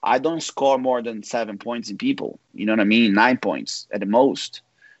 I don't score more than 7 points in people. You know what I mean? 9 points at the most.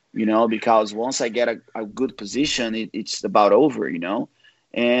 Because once I get a good position, it's about over.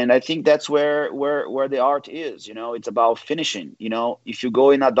 And I think that's where the art is. It's about finishing. If you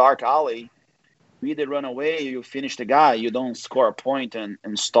go in a dark alley, you either run away or you finish the guy. You don't score a point and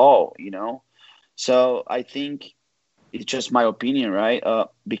stall. So I think it's just my opinion, right?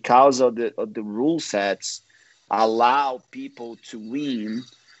 Because of the rule sets allow people to win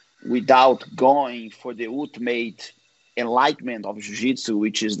without going for the ultimate enlightenment of jiu-jitsu,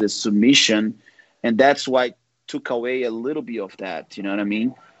 which is the submission. And that's why it took away a little bit of that. You know what I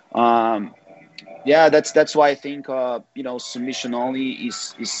mean? That's why I think submission only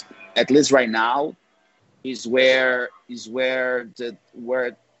is at least right now is where I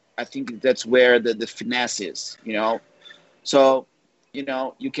think that's where the finesse is. So you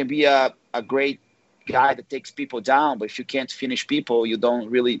can be a great guy that takes people down, but if you can't finish people, you're not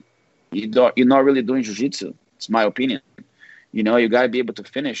really doing jiu-jitsu. It's my opinion. You got to be able to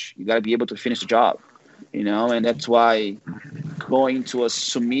finish. You got to be able to finish the job. And that's why going to a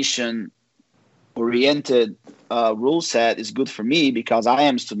submission oriented rule set is good for me, because I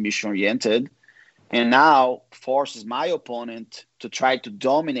am submission oriented, and now forces my opponent to try to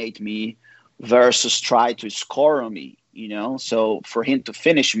dominate me versus try to score on me. So for him to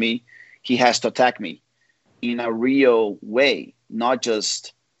finish me, he has to attack me in a real way, not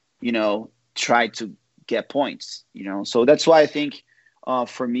just try to get points. So that's why I think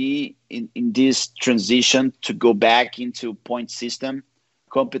for me in this transition to go back into point system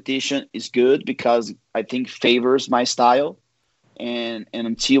competition is good, because I think favors my style, and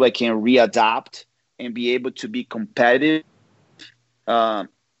until I can readapt and be able to be competitive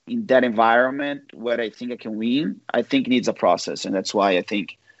in that environment where I think I can win, I think it needs a process. And that's why I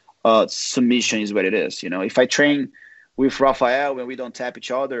think submission is what it is. If I train with Rafael and we don't tap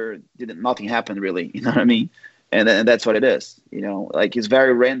each other, nothing happened really. You know what I mean? And that's what it is. Like, it's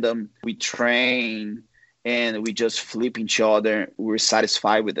very random. We train and we just flip each other. We're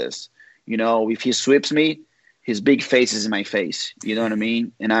satisfied with this. If he sweeps me, his big face is in my face. You know what I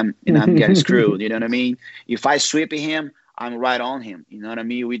mean? And I'm getting screwed. You know what I mean? If I sweep him, I'm right on him. You know what I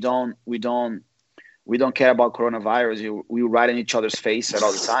mean? We don't care about coronavirus. We right in each other's face at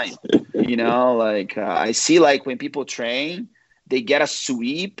all the time. I see, like, when people train, they get a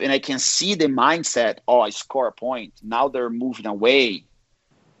sweep, and I can see the mindset. Oh, I score a point. Now they're moving away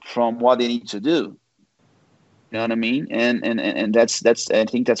from what they need to do. You know what I mean? And that's I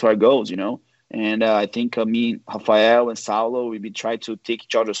think that's where it goes. And I think me, Rafael, and Saulo, we try to take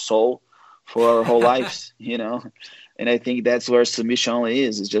each other's soul for our whole lives. And I think that's where submission only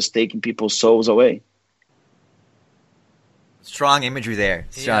is just taking people's souls away. Strong imagery there,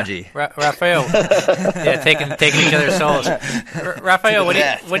 Xande. Yeah. Rafael, taking each other's souls. Rafael,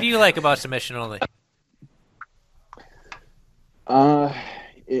 what do you like about submission only?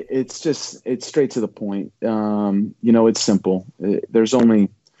 It's straight to the point. It's simple. There's only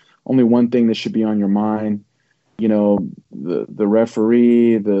one thing that should be on your mind. The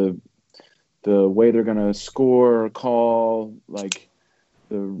referee, the way they're going to score or call, like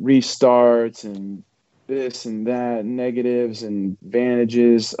the restarts and this and that, negatives and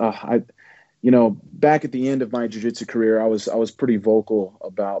advantages. Back at the end of my jiu-jitsu career, I was pretty vocal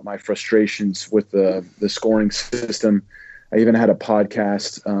about my frustrations with the scoring system. I even had a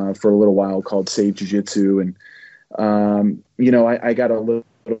podcast for a little while called Save Jiu-Jitsu. And, I got a little,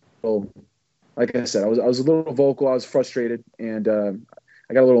 like I said, I was a little vocal. I was frustrated, and I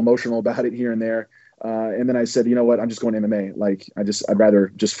got a little emotional about it here and there. And then I said, you know what, I'm just going to MMA. Like, I'd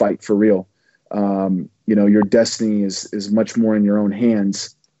rather just fight for real. Your destiny is much more in your own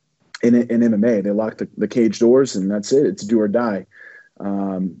hands. In MMA, they lock the cage doors, and that's it. It's do or die.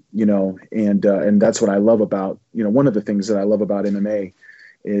 And that's what I love about, one of the things that I love about MMA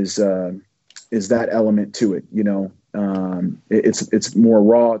is that element to it. It's more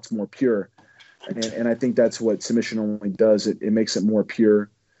raw, it's more pure. And I think that's what submission only does. It makes it more pure.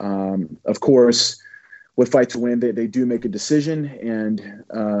 Of course, with Fight to Win, they do make a decision, and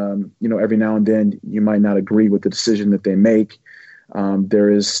every now and then you might not agree with the decision that they make. There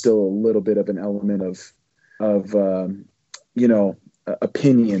is still a little bit of an element of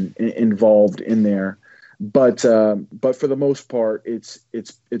opinion involved in there, but for the most part, it's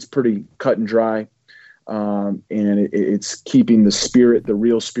pretty cut and dry, and it's keeping the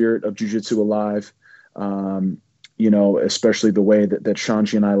real spirit of jiu-jitsu alive. Especially the way that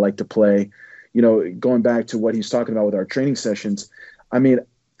Xande and I like to play. Going back to what he's talking about with our training sessions, I mean,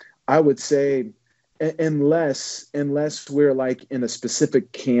 I would say unless we're like in a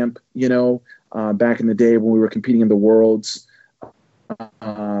specific camp, back in the day when we were competing in the Worlds,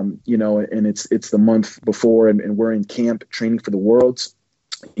 and it's the month before and we're in camp training for the Worlds,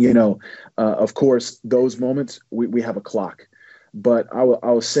 of course, those moments we have a clock. But I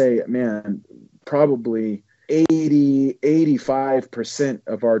will say, man, probably 85%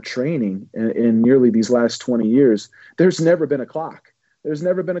 of our training in nearly these last 20 years, there's never been a clock. And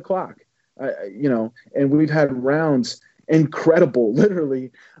we've had rounds incredible,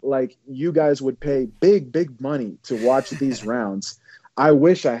 literally, like you guys would pay big money to watch these rounds. I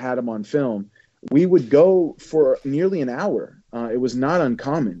wish I had them on film. We would go for nearly an hour. It was not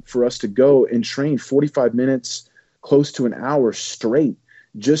uncommon for us to go and train 45 minutes, close to an hour straight,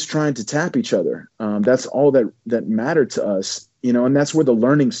 just trying to tap each other. That's all that mattered to us, and that's where the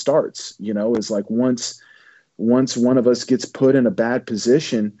learning starts, is like once one of us gets put in a bad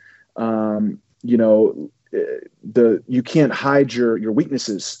position, you can't hide your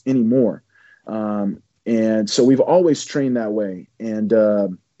weaknesses anymore. And so we've always trained that way. And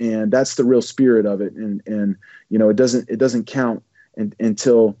that's the real spirit of it. And it doesn't count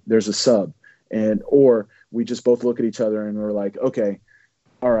until there's a sub, or we just both look at each other and we're like, okay,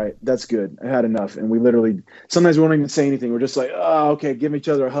 all right, that's good. I had enough. And we literally, sometimes we won't even say anything. We're just like, oh, okay, give each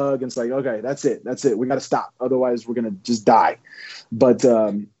other a hug. And it's like, okay, that's it. We got to stop. Otherwise we're going to just die. But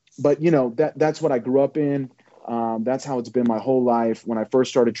that's what I grew up in. That's how it's been my whole life. When I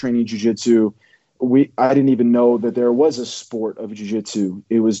first started training jiu-jitsu, I didn't even know that there was a sport of jiu-jitsu.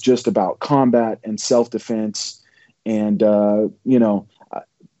 It was just about combat and self-defense. And,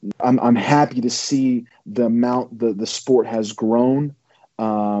 I'm happy to see the amount the sport has grown,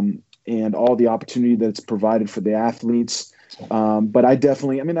 and all the opportunity that's provided for the athletes. But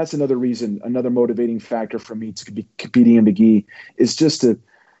that's another reason, another motivating factor for me to be competing in the gi is just to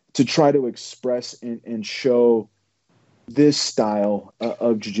try to express and show this style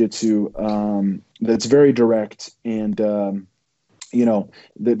of jiu-jitsu, that's very direct. And,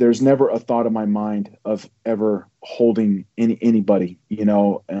 there's never a thought in my mind of ever holding anybody,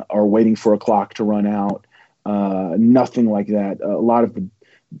 or waiting for a clock to run out. Nothing like that. A lot of the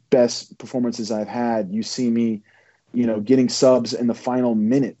best performances I've had, you see me, getting subs in the final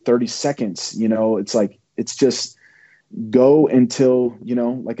minute, 30 seconds. It's just go until,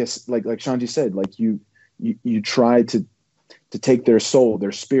 like Xande said, like you try to take their soul,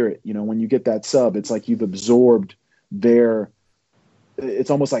 their spirit. When you get that sub, it's like you've absorbed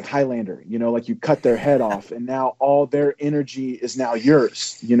it's almost like Highlander, like you cut their head off and now all their energy is now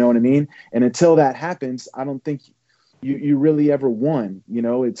yours. You know what I mean? And until that happens, I don't think you really ever won.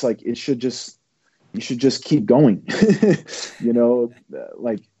 It's like you should just keep going.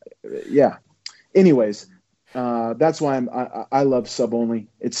 Yeah. Anyways, that's why I love sub only.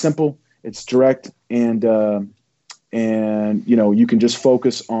 It's simple, it's direct, and you can just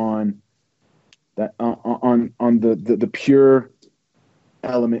focus on that, on the pure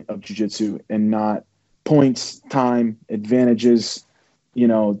element of jiu-jitsu and not points, time, advantages.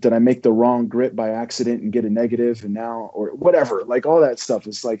 Did I make the wrong grip by accident and get a negative and now, or whatever, like all that stuff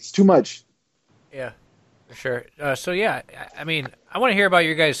is like, it's too much. Yeah, for sure. So yeah, I mean, I want to hear about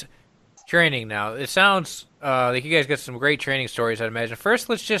your guys' training now. It sounds like you guys got some great training stories, I'd imagine. First,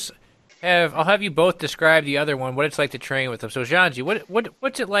 I'll have you both describe the other one, what it's like to train with them. So Xande,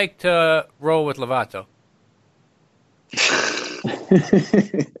 what's it like to roll with Lovato?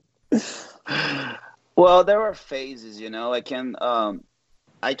 Well, there were phases,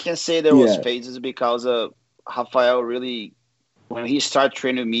 I can say there was phases because Rafael really, when he started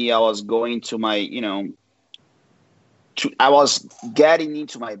training me, I was going to my, I was getting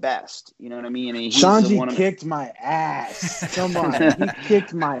into my best. You know what I mean? And Xande kicked my ass. Come on, he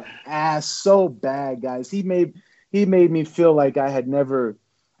kicked my ass so bad, guys. He made me feel like I had never.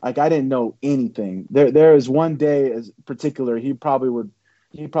 Like I didn't know anything. There is one day as particular, he probably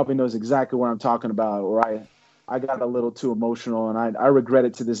knows exactly what I'm talking about, where I got a little too emotional, and I regret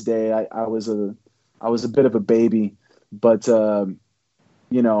it to this day. I was a bit of a baby, but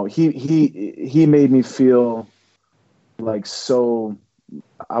he made me feel like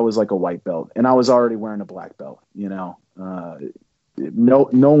I was like a white belt, and I was already wearing a black belt. No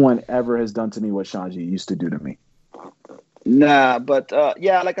one ever has done to me what Xande used to do to me. Nah, but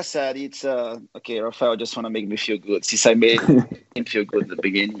yeah, like I said, it's okay. Rafael just want to make me feel good since I made him feel good at the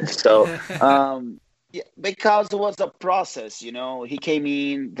beginning. So, yeah, because it was a process, he came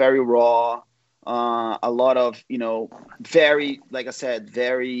in very raw, a lot of very, like I said,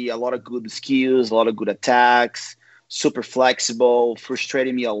 a lot of good skills, a lot of good attacks, super flexible,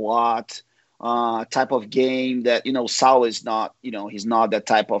 frustrating me a lot. Type of game that Saul is not, he's not that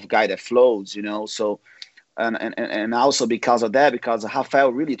type of guy that flows, so. And also because of that, because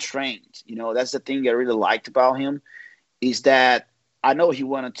Rafael really trained, that's the thing I really liked about him, is that I know he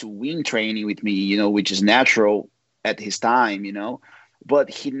wanted to win training with me, which is natural at his time, but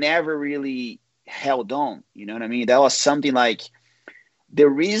he never really held on, you know what I mean? That was something like the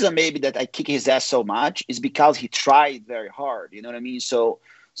reason maybe that I kick his ass so much is because he tried very hard, you know what I mean? So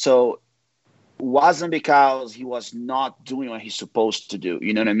wasn't because he was not doing what he's supposed to do.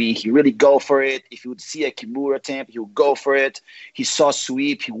 You know what I mean? He really go for it. If he would see a Kimura attempt, he would go for it. He saw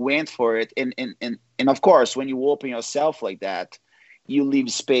sweep, he went for it. And of course, when you open yourself like that, you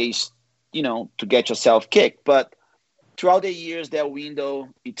leave space, to get yourself kicked. But throughout the years, that window,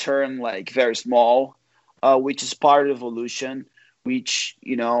 it turned like very small, which is part of evolution, which,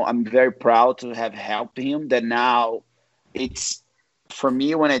 I'm very proud to have helped him. That now it's, for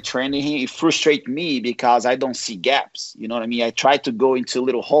me, when I train him, it frustrates me because I don't see gaps. You know what I mean? I try to go into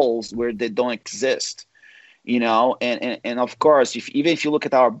little holes where they don't exist. And of course, even if you look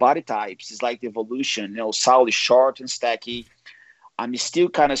at our body types, it's like the evolution. Saul is short and stacky. I'm still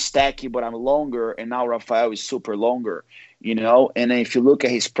kind of stacky, but I'm longer. And now Rafael is super longer. And then if you look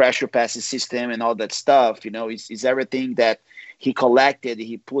at his pressure passing system and all that stuff, it's everything that he collected.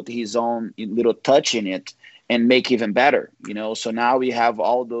 He put his own little touch in it and make even better, So now we have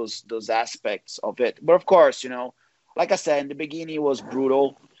all those aspects of it. But of course, like I said, in the beginning it was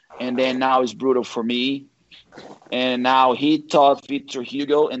brutal, and then now it's brutal for me. And now he taught Victor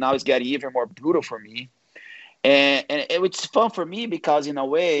Hugo, and now it's getting even more brutal for me. And it's fun for me because, in a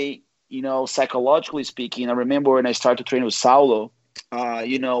way, psychologically speaking, I remember when I started to train with Saulo,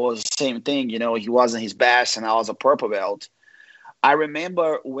 it was the same thing. He wasn't his best, and I was a purple belt. I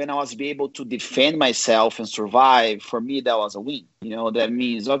remember when I was able to defend myself and survive, for me, that was a win. That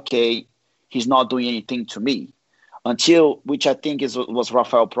means, okay, he's not doing anything to me until, which I think was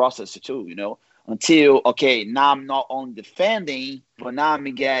Rafael process too, until, okay, now I'm not only defending, but now I'm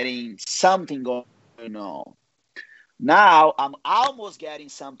getting something going on. Now I'm almost getting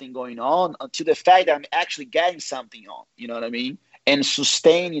something going on until the fact that I'm actually getting something on, you know what I mean? And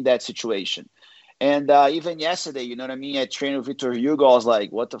sustaining that situation. And even yesterday, you know what I mean? I trained with Victor Hugo. I was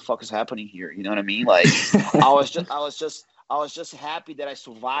like, "What the fuck is happening here?" You know what I mean? Like, I was just happy that I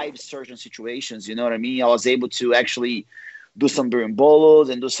survived certain situations. You know what I mean? I was able to actually do some birimbolos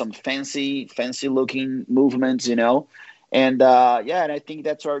and do some fancy looking movements. And yeah, and I think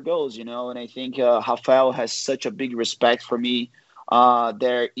that's where it goes. And I think Rafael has such a big respect for me.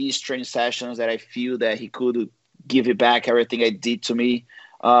 There is training sessions that I feel that he could give it back everything I did to me,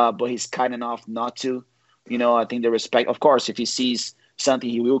 but he's kind enough not to. I think the respect, of course, if he sees something,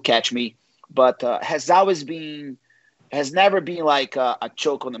 he will catch me. But has never been like a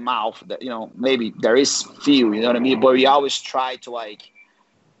choke on the mouth. That maybe there is few, you know what I mean. But we always try to like,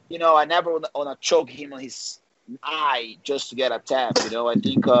 I never wanna choke him on his eye just to get a tap. I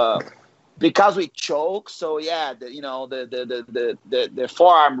think because we choke, so yeah, the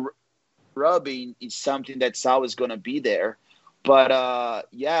forearm rubbing is something that's always gonna be there. But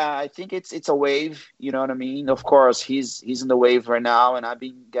yeah, I think it's a wave. You know what I mean? Of course, he's in the wave right now, and I've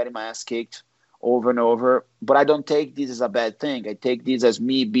been getting my ass kicked over and over. But I don't take this as a bad thing. I take this as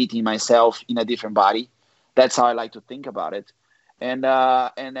me beating myself in a different body. That's how I like to think about it. And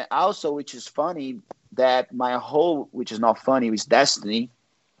also, which is funny, that my whole, which is not funny, is destiny.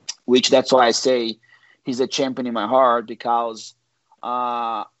 Which that's why I say he's a champion in my heart, because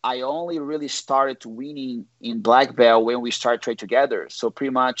I only really started winning in black belt when we started trade together. So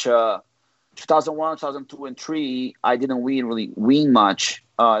pretty much 2001, 2002, and 3, I didn't really win much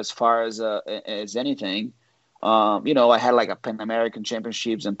as far as anything. I had like a Pan American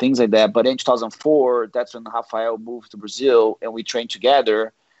Championships and things like that. But in 2004, that's when Rafael moved to Brazil and we trained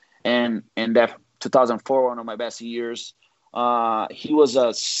together. And that 2004, one of my best years. He was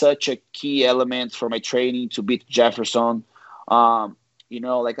such a key element for my training to beat Jefferson.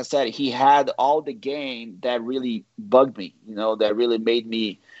 Like I said, he had all the game that really bugged me, that really made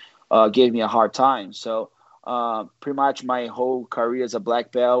me, gave me a hard time. So pretty much my whole career as a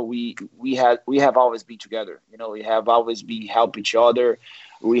black belt, we have always been together. We have always been help each other.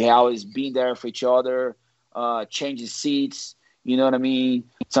 We have always been there for each other, changing seats. You know what I mean?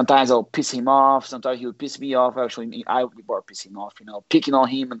 Sometimes I'll piss him off. Sometimes he'll piss me off. Actually, I would be more pissing off, picking on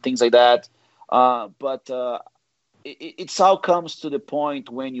him and things like that. But it all comes to the point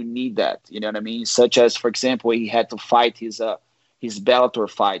when you need that. You know what I mean? Such as, for example, he had to fight his Bellator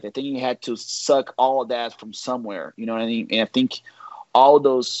fight. I think he had to suck all of that from somewhere. You know what I mean? And I think all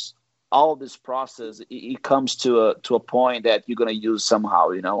this process, it comes to a point that you're gonna use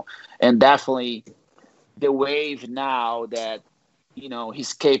somehow. And definitely the wave now that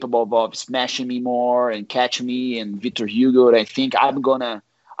he's capable of smashing me more and catching me and Victor Hugo. And I think I'm gonna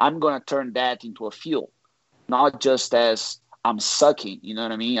turn that into a fuel, not just as I'm sucking. You know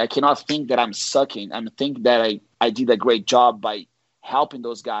what I mean? I cannot think that I'm sucking. I'm think that I did a great job by helping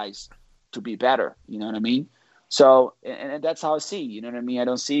those guys to be better. You know what I mean? So, and that's how I see. You know what I mean? I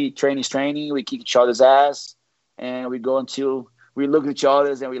don't see training. We kick each other's ass, and we go until we look at each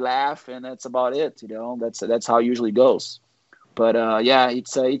other and we laugh, and that's about it. That's how it usually goes. But yeah,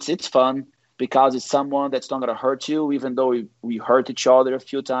 it's fun because it's someone that's not gonna hurt you, even though we hurt each other a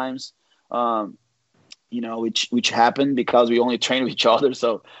few times. Which happened because we only train with each other.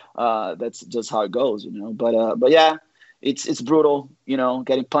 So that's just how it goes. But yeah, it's brutal.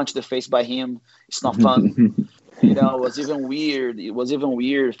 Getting punched in the face by him, it's not fun. It was even weird. It was even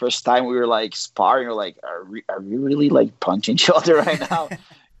weird. First time we were like sparring, we're like, are we really like punching each other right now?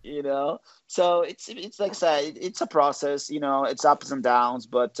 So it's like I said, it's a process. It's ups and downs.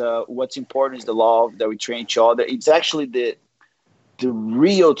 But what's important is the love that we train each other. It's actually the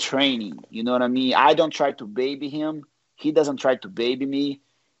real training. You know what I mean? I don't try to baby him. He doesn't try to baby me.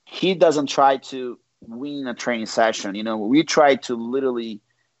 He doesn't try to win a training session. We try to literally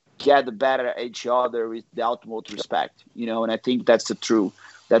get better at each other with the utmost respect. And I think that's the truth.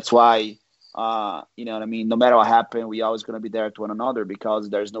 That's why, you know what I mean? No matter what happens, we always going to be there to one another because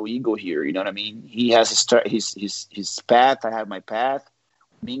there's no ego here. You know what I mean? He has his path. I have my path.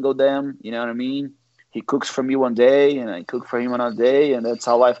 Mingle them. You know what I mean? he cooks for me one day, and I cook for him another day, and that's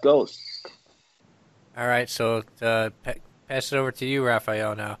how life goes. All right, so pass it over to you,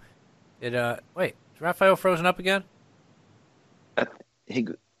 Raphael. Now, wait, is Raphael frozen up again? He,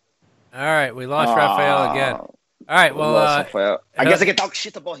 All right, we lost Raphael again. All right, well, lost Rafael. I guess I can talk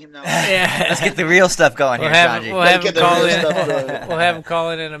shit about him now. yeah, Let's get the real stuff going we'll here, have, Xande. we'll have him Get the call real in. stuff going. We'll have him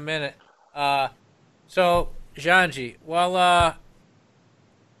call in a minute. So Xande, while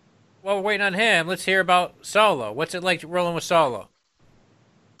we're waiting on him, let's hear about Solo. What's it like rolling with Solo?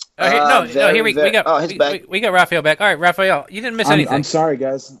 Here we got. Oh, he's back. We got Raphael back. All right, Raphael, you didn't miss anything. I'm sorry,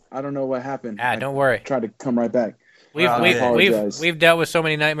 guys. I don't know what happened. Don't worry. Tried to come right back. We've apologize. we've dealt with so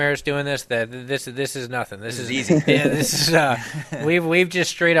many nightmares doing this that this is nothing. This is easy. Yeah, this is we've just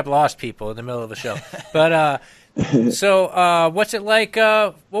straight up lost people in the middle of the show. But so what's it like?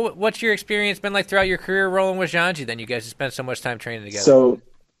 What's your experience been like throughout your career rolling with Xande? Then you guys have spent so much time training together. So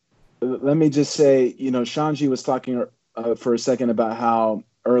let me just say, Xande was talking for a second about how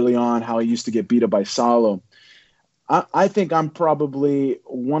early on how he used to get beat up by Solo. I think I'm probably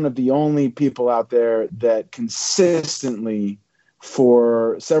one of the only people out there that consistently,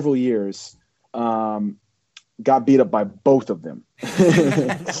 for several years, got beat up by both of them, and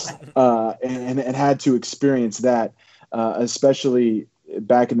had to experience that, especially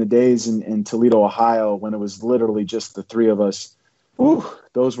back in the days in Toledo, Ohio, when it was literally just the three of us. Whew,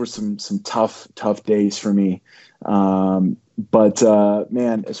 those were some tough days for me. But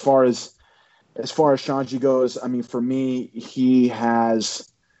man, as far as Xande goes, I mean, for me, he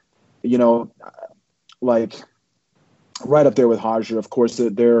has, like right up there with Hajer. Of course,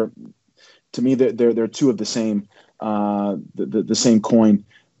 they're to me they're two of the same, the same coin.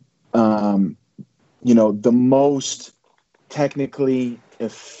 The most technically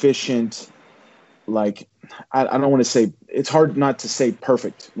efficient, like I don't want to say, it's hard not to say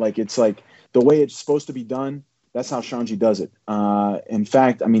perfect. Like it's like the way it's supposed to be done. That's how Xande does it. In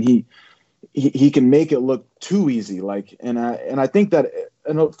fact, I mean, he can make it look too easy. Like, and I think that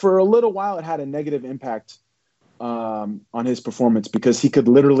for a little while it had a negative impact on his performance, because he could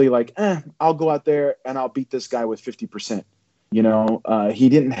literally I'll go out there and I'll beat this guy with 50%. He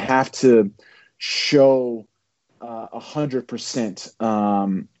didn't have to show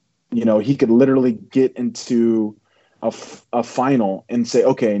 100%. He could literally get into a final and say,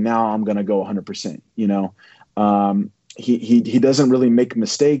 okay, now I'm going to go 100%. He doesn't really make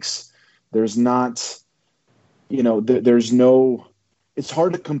mistakes. There's not, there's no, it's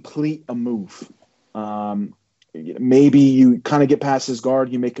hard to complete a move. Maybe you kind of get past his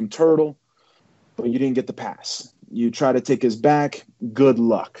guard, you make him turtle, but you didn't get the pass. You try to take his back. Good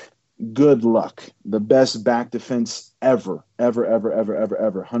luck. The best back defense ever,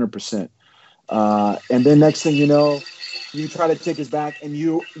 100%. And then next thing you know, you try to take his back and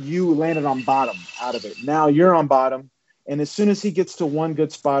you landed on bottom out of it. Now you're on bottom. And as soon as he gets to one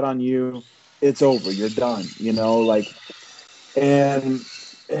good spot on you, it's over. You're done, it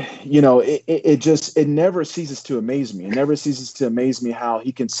never ceases to amaze me. It never ceases to amaze me how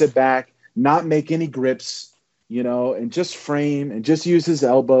he can sit back, not make any grips, and just frame and just use his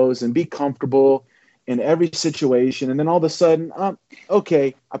elbows and be comfortable in every situation. And then all of a sudden,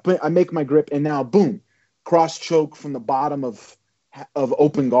 okay, I make my grip, and now boom, cross choke from the bottom of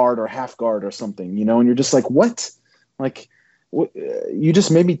open guard or half guard or something, and you're just like, what? Like, you just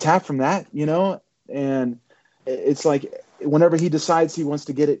made me tap from that, and it's like whenever he decides he wants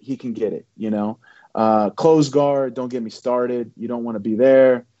to get it, he can get it, Close guard, don't get me started. You don't want to be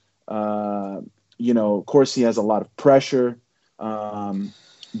there. Of course, he has a lot of pressure,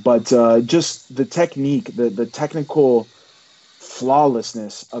 but just the technique, the technical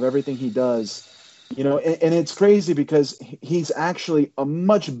flawlessness of everything he does, and it's crazy because he's actually a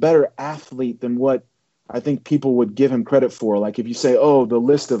much better athlete than what I think people would give him credit for. Like if you say, oh, the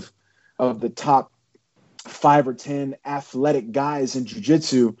list of the top 5 or 10 athletic guys in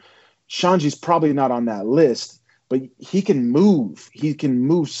jiu-jitsu, Xande's probably not on that list, but he can move. He can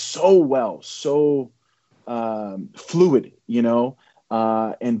move so well, so fluid,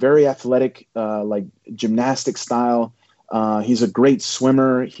 and very athletic, like gymnastic style. He's a great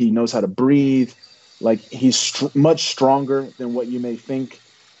swimmer. He knows how to breathe. Like he's much stronger than what you may think.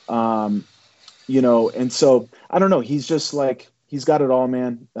 And so I don't know. He's just like, he's got it all,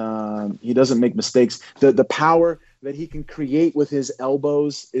 man. He doesn't make mistakes. The power that he can create with his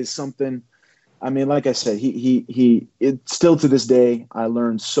elbows is something. I mean, like I said, he still to this day, I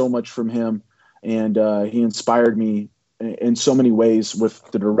learned so much from him, and he inspired me in so many ways with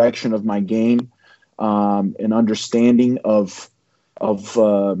the direction of my game, and understanding of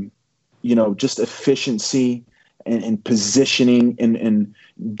just efficiency and positioning and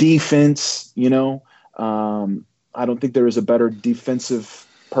defense, I don't think there is a better defensive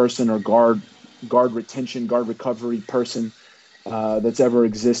person or guard retention, guard recovery person that's ever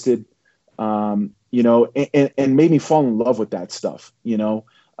existed. And made me fall in love with that stuff.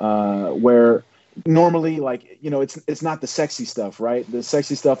 Where normally, like, it's not the sexy stuff, right? The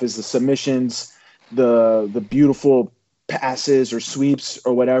sexy stuff is the submissions, the beautiful passes or sweeps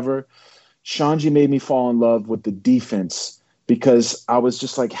or whatever. Shanji made me fall in love with the defense because I was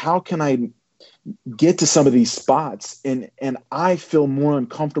just like, how can I get to some of these spots and I feel more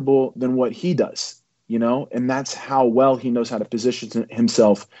uncomfortable than what he does, and that's how well he knows how to position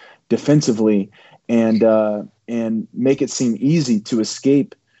himself defensively and make it seem easy to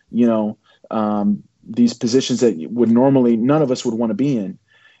escape, these positions that would normally none of us would want to be in.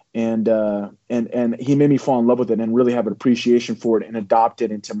 And he made me fall in love with it and really have an appreciation for it and adopt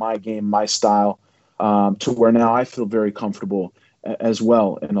it into my game, my style, to where now I feel very comfortable as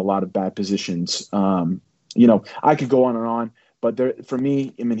well in a lot of bad positions. I could go on, but for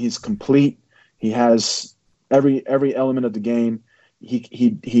me, I mean, he's complete. He has every element of the game.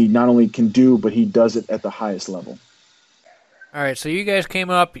 He not only can do, but he does it at the highest level. All right, so you guys came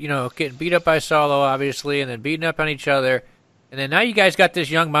up, getting beat up by Solo, obviously, and then beating up on each other. And then now you guys got this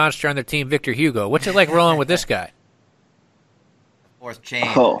young monster on the team, Victor Hugo. What's it like rolling with this guy? Fourth chain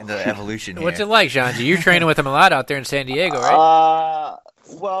in the evolution here. What's it like, Xande? You're training with him a lot out there in San Diego, right?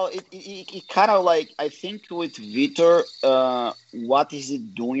 Well, it kind of like, I think with Victor, what is he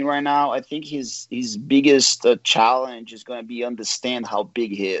doing right now? I think his biggest challenge is going to be understand how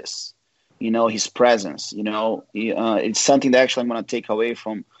big he is. His presence. It's something that actually I'm going to take away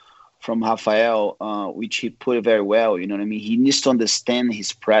from Rafael, which he put it very well. You know what I mean? He needs to understand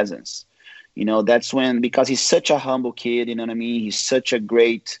his presence. That's when, because he's such a humble kid, you know what I mean? He's such a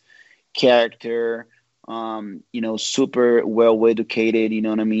great character, super well educated, you know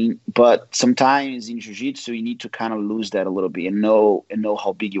what I mean? But sometimes in jiu-jitsu, you need to kind of lose that a little bit and know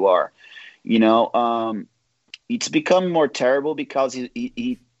how big you are. It's become more terrible because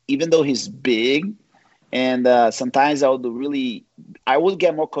he even though he's big, and sometimes I would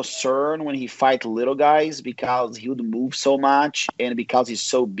get more concerned when he fight little guys because he would move so much, and because he's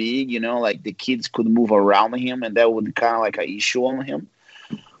so big, like the kids could move around him, and that would kind of like an issue on him.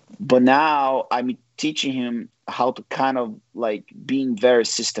 But now I'm teaching him how to kind of like being very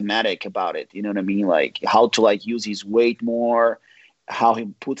systematic about it. You know what I mean? Like how to like use his weight more, how he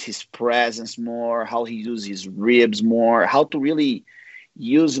puts his presence more, how he uses his ribs more, how to really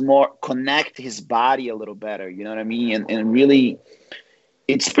connect his body a little better, you know what I mean? And really,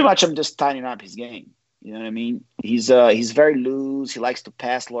 it's pretty much I'm just tightening up his game. You know what I mean? He's very loose. He likes to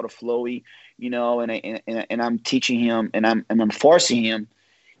pass a lot of flowy, and I'm teaching him and I'm forcing him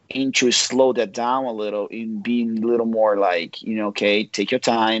into slow that down a little and being a little more like, okay, take your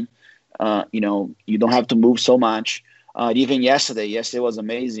time. You don't have to move so much. Even yesterday was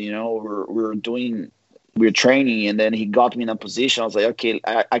amazing. We were training, and then he got me in a position. I was like, okay,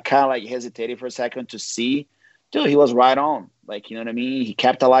 I kind of like hesitated for a second to see. Dude, he was right on. Like, you know what I mean? He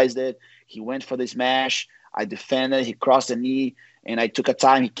capitalized it. He went for the smash. I defended. He crossed the knee, and I took a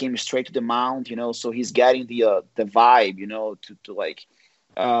time. He came straight to the mount, so he's getting the vibe, to like,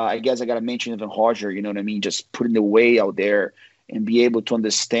 I guess I got to mention even Roger, you know what I mean? Just putting the weight out there and be able to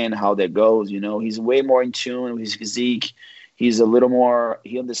understand how that goes, He's way more in tune with his physique. He's a little more,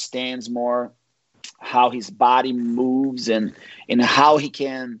 he understands more how his body moves and how he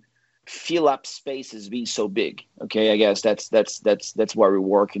can fill up spaces being so big. Okay, I guess that's what we're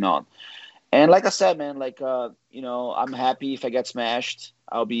working on. And like I said, man, like I'm happy if I get smashed.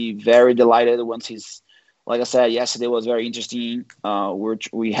 I'll be very delighted once he's, like I said, yesterday was very interesting.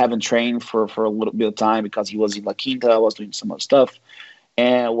 We haven't trained for a little bit of time because he was in La Quinta. I was doing some other stuff,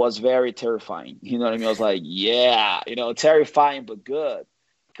 and it was very terrifying. You know what I mean? I was like, yeah, terrifying but good.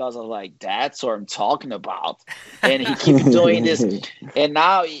 Because I was like, that's what I'm talking about. And he keeps doing this. And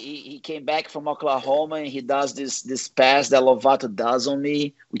now he came back from Oklahoma, and he does this pass that Lovato does on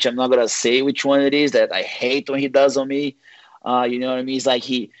me, which I'm not going to say which one it is, that I hate when he does on me. You know what I mean? It's like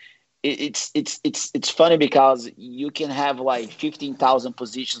it's funny because you can have like 15,000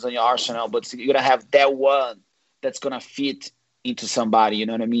 positions on your arsenal, but you're going to have that one that's going to fit into somebody. You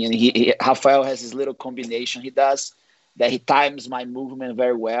know what I mean? And Rafael has this little combination he does that he times my movement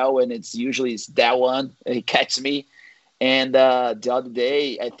very well, and it's usually that one that he catches me. And the other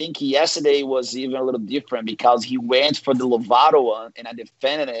day, I think yesterday was even a little different because he went for the Lovato one, and I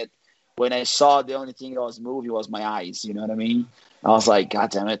defended it. When I saw the only thing that was moving was my eyes, you know what I mean? I was like,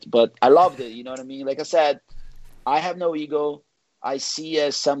 God damn it. But I loved it, you know what I mean? Like I said, I have no ego. I see it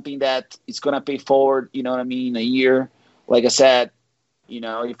as something that is going to pay forward, you know what I mean, a year. Like I said,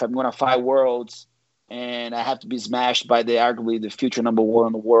 if I'm going to fight worlds, and I have to be smashed by the arguably the future number one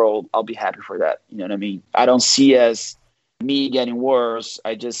in the world, I'll be happy for that. You know what I mean? I don't see as me getting worse.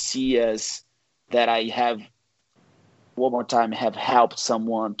 I just see as that I have one more time have helped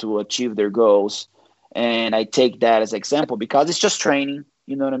someone to achieve their goals, and I take that as example because it's just training.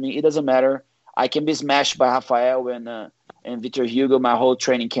 You know what I mean? It doesn't matter. I can be smashed by Rafael and Victor Hugo my whole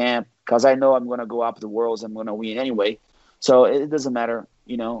training camp because I know I'm going to go up the worlds. I'm going to win anyway. So it doesn't matter,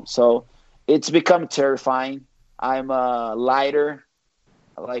 you know. So it's become terrifying. I'm lighter.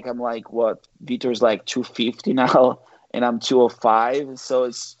 I'm like what? Victor's like 250 now, and I'm 205. So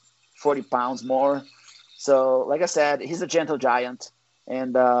it's 40 pounds more. So like I said, he's a gentle giant,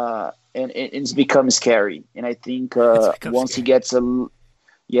 and it's become scary. And I think once he gets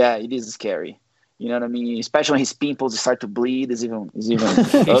yeah, it is scary. You know what I mean? Especially when his pimples start to bleed, is even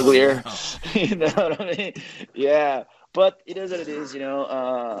uglier. You know what I mean? Yeah. But it is what it is, you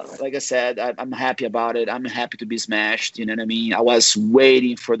know. Like I said, I'm happy about it. I'm happy to be smashed. You know what I mean? I was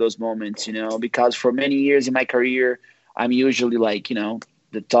waiting for those moments, you know, because for many years in my career, I'm usually like, you know,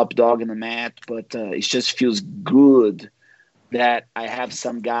 the top dog in the mat. But it just feels good that I have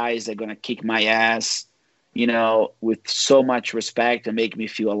some guys that are gonna kick my ass, you know, with so much respect and make me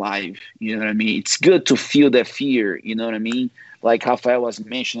feel alive. You know what I mean? It's good to feel that fear. You know what I mean? Like Rafael was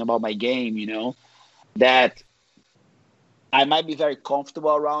mentioning about my game, you know, that I might be very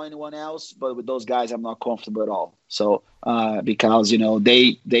comfortable around anyone else, but with those guys, I'm not comfortable at all. So because you know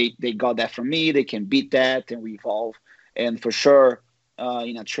they got that from me, they can beat that, and we evolve. And for sure,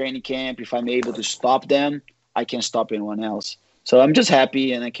 in a training camp, if I'm able to stop them, I can stop anyone else. So I'm just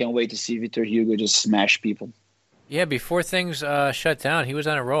happy, and I can't wait to see Victor Hugo just smash people. Yeah, before things shut down, he was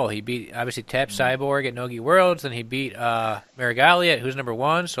on a roll. He beat, obviously, Tap Cyborg at Nogi Worlds, and he beat Marigali at who's number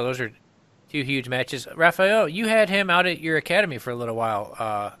one. So those are two huge matches. Rafael, you had him out at your academy for a little while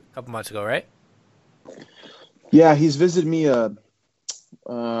a couple months ago, right? Yeah, he's visited me,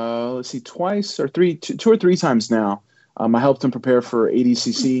 let's see, twice or two or three times now. I helped him prepare for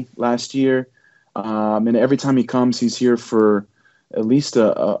ADCC last year. And every time he comes, he's here for at least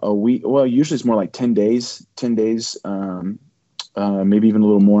a week. Well, usually it's more like 10 days, maybe even a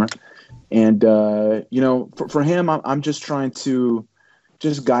little more. And, you know, for him, I'm just trying to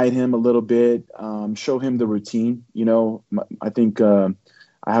just guide him a little bit, show him the routine. You know, I think I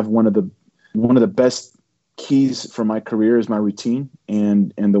have one of the best keys for my career is my routine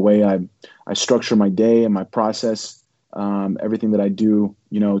and the way I structure my day and my process, everything that I do,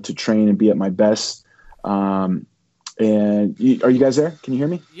 you know, to train and be at my best. And are you guys there? Can you hear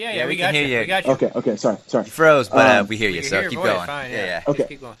me? Yeah, we got you. We got you. Okay. Sorry. You froze, but we hear you, so keep going. Fine, yeah. Okay.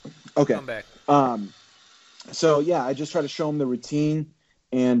 Keep going. Okay. Come back. So yeah, I just try to show him the routine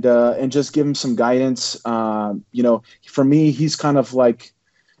and just give him some guidance. You know, for me, he's kind of like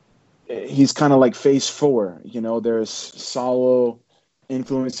phase four. You know, there's Salo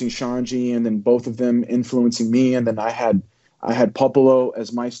influencing Shanji, and then both of them influencing me, and then I had Popolo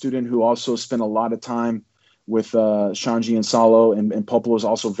as my student, who also spent a lot of time with Shanji and Salo, and Popolo is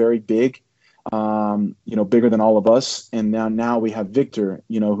also very big, you know, bigger than all of us. And now we have Victor,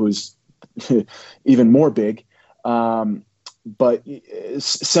 you know, who's even more big. But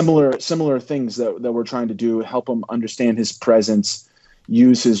similar things that we're trying to do, help him understand his presence,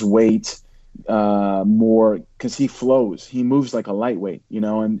 use his weight more, because he flows. He moves like a lightweight, you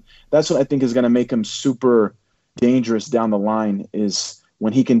know, and that's what I think is going to make him super dangerous down the line, is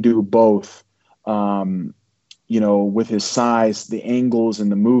when he can do both, you know, with his size, the angles and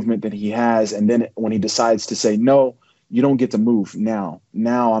the movement that he has. And then when he decides to say, no, you don't get to move now.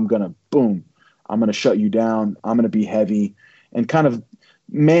 Now I'm going to shut you down. I'm going to be heavy and kind of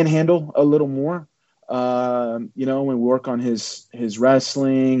manhandle a little more. You know, when we work on his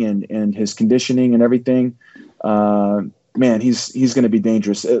wrestling and his conditioning and everything, man, he's going to be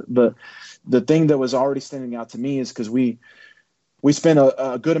dangerous. The thing that was already standing out to me is because we spent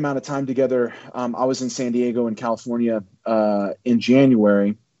a good amount of time together. I was in San Diego in California in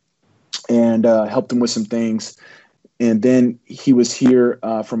January and helped him with some things. And then he was here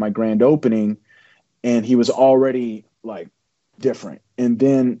for my grand opening, and he was already like different. And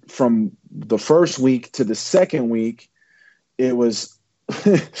then from the first week to the second week, it was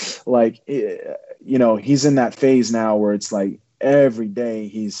like, you know, he's in that phase now where it's like every day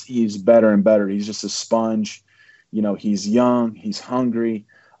he's better and better. He's just a sponge. You know, he's young, he's hungry.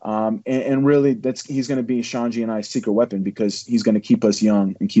 And really he's going to be Shanji and I's secret weapon, because he's going to keep us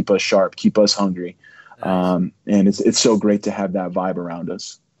young and keep us sharp, keep us hungry. Nice. And it's so great to have that vibe around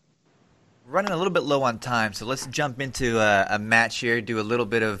us. Running a little bit low on time, so let's jump into a match here, do a little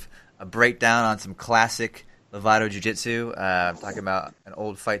bit of a breakdown on some classic Lovato Jiu-Jitsu. Talking about an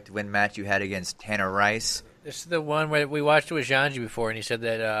old fight to win match you had against Tanner Rice. This is the one where we watched it with Xande before, and he said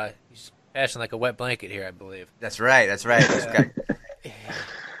that he's passing like a wet blanket here, I believe. That's right.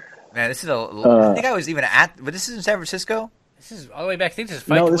 Man, this is I think I was even but this is in San Francisco? This is all the way back. I think this is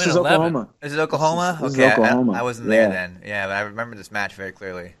fight to this win is 11. Oklahoma. This is Oklahoma? This is Okay, Oklahoma. I wasn't there then. Yeah, but I remember this match very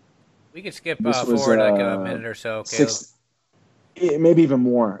clearly. We could skip This was, forward like a minute or so. Caleb. Maybe even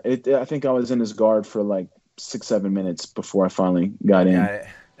more. I think I was in his guard for like 6-7 minutes before I finally got in. Got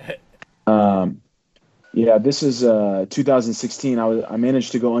it. Yeah, this is 2016. I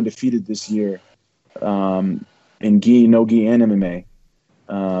managed to go undefeated this year in gi, no gi, and MMA.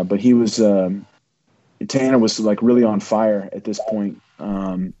 But he was Tanner was like really on fire at this point,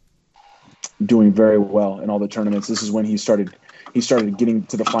 doing very well in all the tournaments. This is when he started getting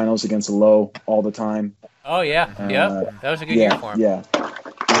to the finals against Low all the time. Oh yeah, that was a good year for him. Yeah.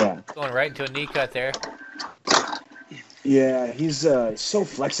 Going right into a knee cut there. Yeah, he's so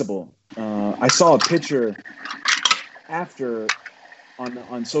flexible. I saw a picture after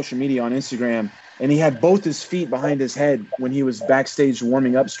on social media, on Instagram, and he had both his feet behind his head when he was backstage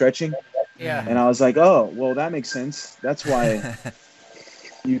warming up, stretching. Yeah. And I was like, oh, well, that makes sense. That's why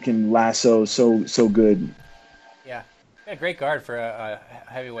you can lasso so good. Yeah. A great guard for a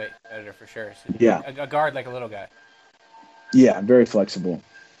heavyweight competitor for sure. So Yeah. A guard like a little guy. Yeah, very flexible.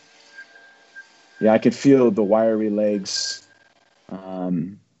 Yeah, I could feel the wiry legs.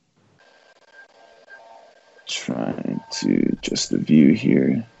 Trying to adjust the view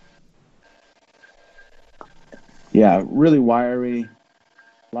here. Yeah, really wiry.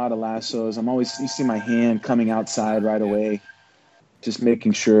 A lot of lassos. You see my hand coming outside right away. Just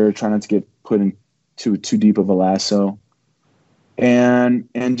making sure, trying not to get put into too deep of a lasso. And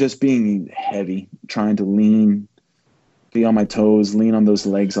just being heavy, trying to lean, be on my toes, lean on those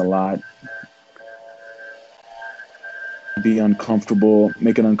legs a lot. Be uncomfortable,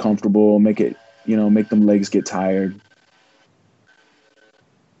 make it uncomfortable, make them legs get tired.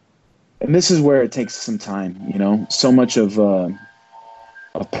 And this is where it takes some time, so much of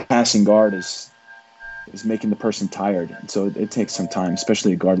passing guard is making the person tired. And so it takes some time,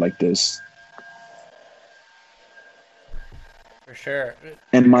 especially a guard like this. For sure.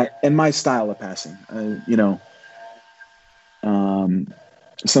 And my style of passing,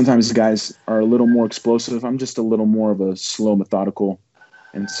 sometimes the guys are a little more explosive. I'm just a little more of a slow, methodical.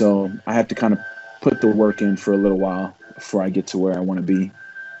 And so I have to kind of put the work in for a little while before I get to where I want to be.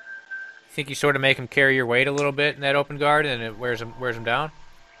 Think you sort of make him carry your weight a little bit in that open guard, and it wears him down?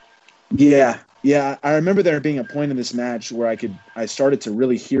 Yeah. I remember there being a point in this match where I started to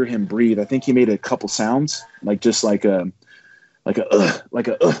really hear him breathe. I think he made a couple sounds, like just like a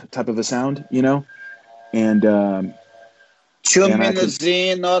type of a sound, and 2 minutes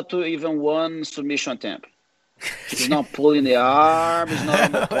in, not to even one submission attempt. He's not pulling the arm. He's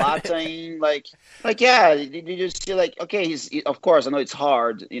not omoplating. Yeah. You just feel like, okay, of course, I know it's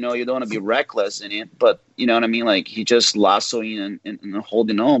hard. You don't want to be reckless in it, but you know what I mean? Like, he just lassoing and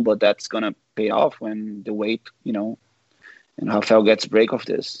holding on, but that's going to pay off when the weight, and Rafael gets break of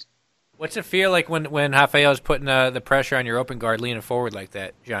this. What's it feel like when Rafael's putting the pressure on your open guard leaning forward like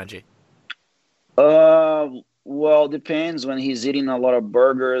that, Xande? Well, depends when he's eating a lot of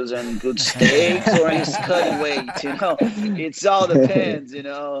burgers and good steaks or he's cutting weight, It's all depends,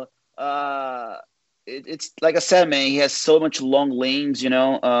 It's like I said, man, he has so much long limbs,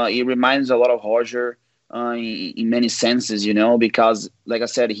 He reminds a lot of Roger in many senses, because, like I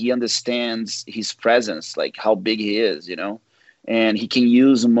said, he understands his presence, like how big he is, and he can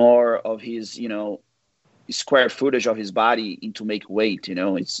use more of his, square footage of his body into make weight.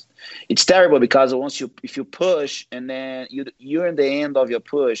 It's terrible because if you push and then you're in the end of your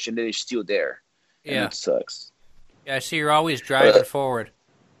push and then it's still there. Yeah, and it sucks. Yeah, I see you're always driving forward.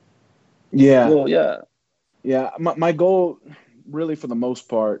 Yeah. Well, Yeah. My goal, really, for the most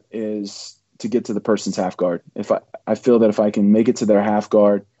part, is to get to the person's half guard. If I feel that if I can make it to their half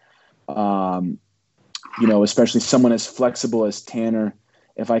guard, especially someone as flexible as Tanner.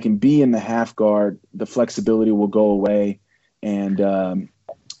 If I can be in the half guard, the flexibility will go away. And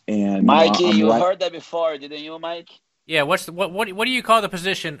Mikey, you heard that before, didn't you, Mike? Yeah. What do you call the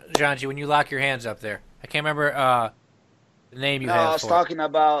position, Xande, when you lock your hands up there? I can't remember the name you had. I was talking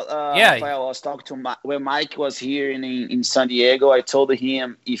about Rafael. I was talking to when Mike was here in San Diego. I told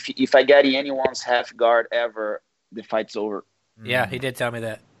him if I get in anyone's half guard ever, the fight's over. Yeah, he did tell me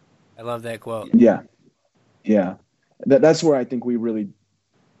that. I love that quote. Yeah. That's where I think we really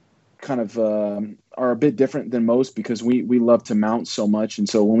kind of are a bit different than most, because we love to mount so much. And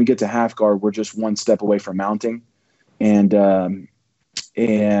so when we get to half guard, we're just one step away from mounting. And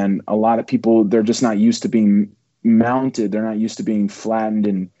And a lot of people, they're just not used to being mounted. They're not used to being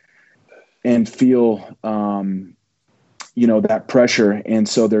flattened and feel, that pressure. And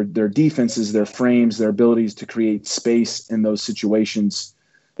so their defenses, their frames, their abilities to create space in those situations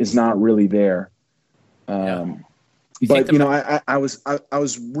is not really there. But I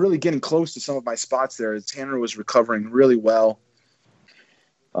was really getting close to some of my spots there. Tanner was recovering really well.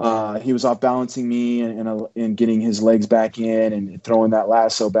 He was off balancing me and getting his legs back in and throwing that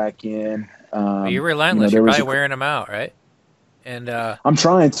lasso back in. You're relentless. You're probably wearing him out, right? And I'm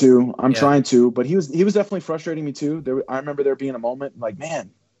trying to, but he was definitely frustrating me too. I remember there being a moment like,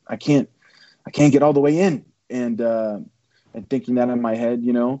 man, I can't get all the way in, and thinking that in my head,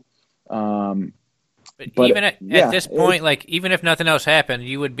 But even at this point, like even if nothing else happened,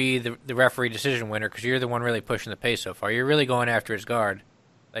 you would be the referee decision winner because you're the one really pushing the pace so far. You're really going after his guard.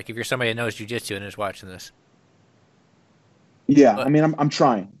 Like if you're somebody that knows jiu-jitsu and is watching this. Yeah, I mean, I'm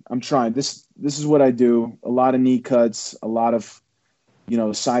trying. This is what I do. A lot of knee cuts, a lot of,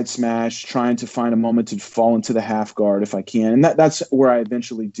 side smash, trying to find a moment to fall into the half guard if I can. And that's where I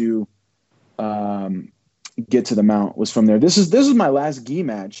eventually do get to the mount, was from there. This is my last gi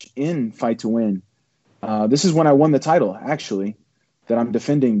match in Fight to Win. This is when I won the title, actually, that I'm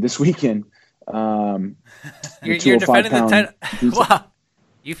defending this weekend. You're defending the title? Wow.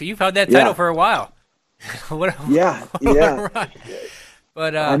 You've held that title for a while. Yeah.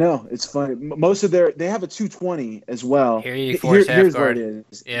 But I know, it's funny. Most of they have a 220 as well. Here's where it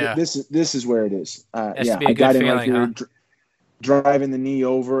is. Yeah, this is where it is. I got it right here, driving the knee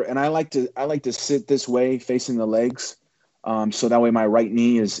over, and I like to sit this way, facing the legs, so that way my right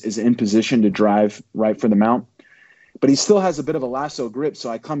knee is in position to drive right for the mount. But he still has a bit of a lasso grip, so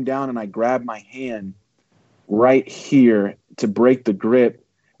I come down and I grab my hand right here to break the grip,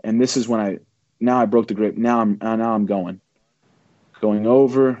 and this is when I broke the grip. Now I'm going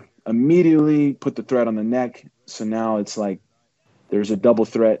over, immediately put the threat on the neck. So now it's like there's a double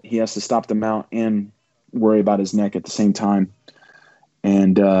threat. He has to stop the mount and worry about his neck at the same time.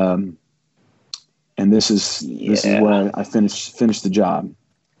 And this is where I finished the job.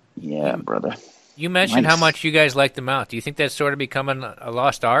 Yeah, brother. You mentioned how much you guys like the mount. Do you think that's sort of becoming a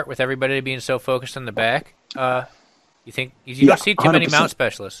lost art with everybody being so focused on the back? You think you don't see too many 100%. mount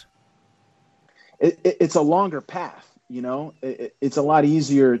specialists? It's a longer path, it's a lot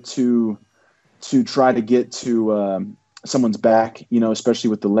easier to try to get to someone's back, especially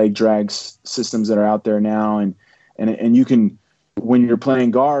with the leg drags systems that are out there now. And you can, when you're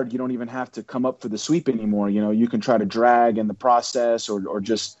playing guard, you don't even have to come up for the sweep anymore. You can try to drag in the process or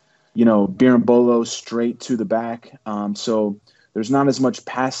just, berimbolo straight to the back. So there's not as much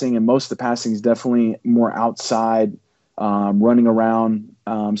passing, and most of the passing is definitely more outside, running around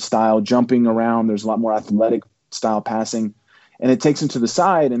style, jumping around. There's a lot more athletic style passing, and it takes him to the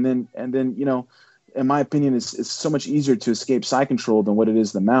side. And then, in my opinion, it's so much easier to escape side control than what it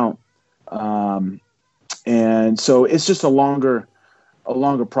is the mount. And so it's just a longer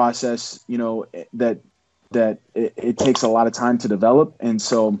process, that it takes a lot of time to develop. And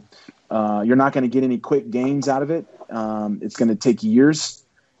so you're not going to get any quick gains out of it. It's going to take years.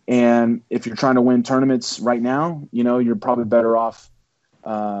 And if you're trying to win tournaments right now, you're probably better off,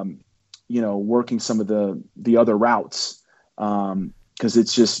 working some of the other routes. Cause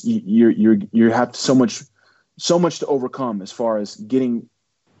it's just, you have so much to overcome as far as getting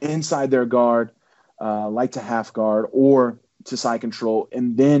inside their guard, like to half guard or to side control,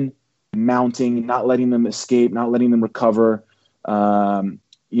 and then mounting, not letting them escape, not letting them recover.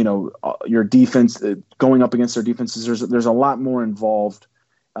 Your defense, going up against their defenses, there's a lot more involved,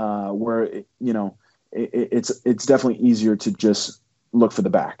 where it's definitely easier to just look for the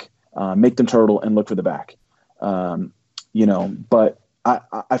back, make them turtle and look for the back. But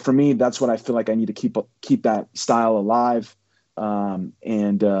I for me, that's what I feel like I need to keep that style alive,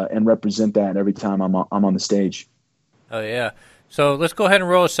 and represent that every time I'm on the stage. Oh yeah. So let's go ahead and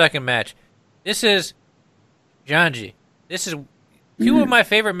roll a second match. This is Xande. This is two of my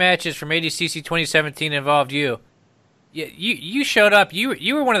favorite matches from ADCC 2017 involved you. You showed up.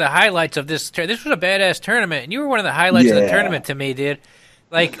 You were one of the highlights of this. This was a badass tournament, and you were one of the highlights of the tournament to me, dude.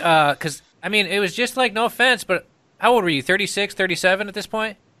 Like, because I mean, it was just like, no offense, but how old were you? 36, 37 at this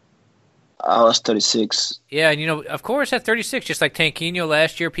point? I was 36. Yeah, and of course at 36, just like Tanquinho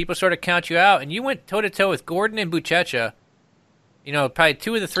last year, people sort of count you out, and you went toe to toe with Gordon and Buchecha. Probably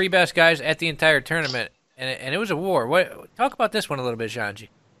two of the three best guys at the entire tournament, and it was a war. Talk about this one a little bit, Xande.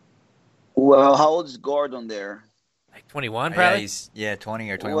 Well, how old is Gordon there? Like 21, probably? Yeah, he's 20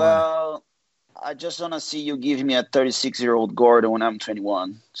 or 21. Well, I just want to see you give me a 36-year-old Gordon when I'm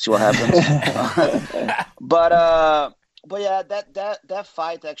 21. See what happens. But but yeah, that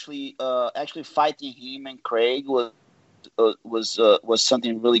fight actually fighting him and Craig was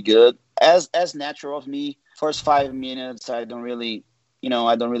something really good. As natural of me. First 5 minutes, I don't really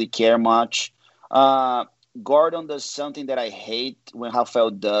care much. Uh, Gordon does something that I hate when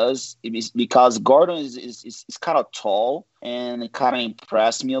Rafael does. It is because Gordon is kind of tall, and it kind of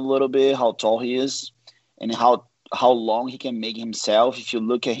impressed me a little bit how tall he is, and how long he can make himself. If you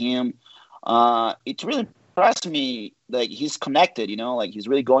look at him, it really impressed me. Like he's connected, like he's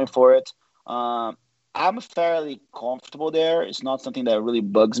really going for it. Um, I'm fairly comfortable there. It's not something that really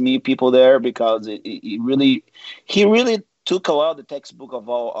bugs me, people there, because he really took a lot of the textbook of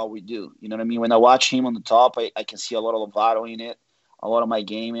all we do. You know what I mean? When I watch him on the top, I can see a lot of Lovato in it, a lot of my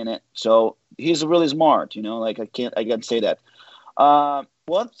game in it. So he's really smart, like I can't say that.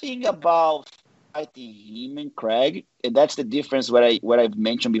 One thing about fighting him and Craig, and that's the difference what I've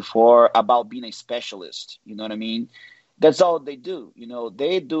mentioned before about being a specialist. You know what I mean? That's all they do.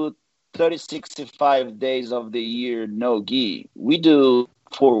 They do 365 days of the year no gi. We do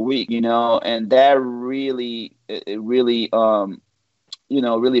 4 weeks, and that really, it really,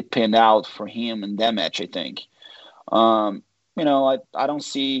 really panned out for him in that match, I think. Um, I don't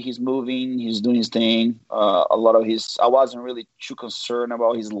see he's moving, he's doing his thing. A lot of I wasn't really too concerned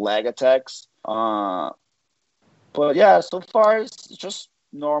about his leg attacks. But yeah, so far it's just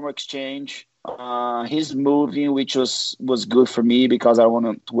normal exchange. He's moving, which was good for me because I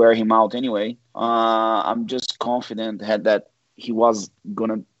want to wear him out anyway. I'm just confident that he was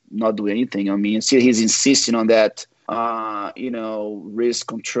gonna not do anything on me. And see, he's insisting on that. Wrist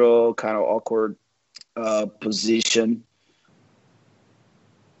control, kind of awkward position.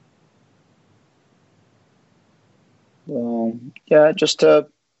 Yeah, just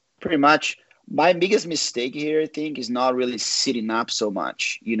pretty much. My biggest mistake here, I think, is not really sitting up so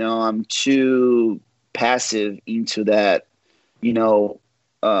much. I'm too passive into that.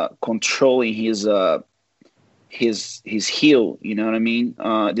 Controlling his heel. You know what I mean?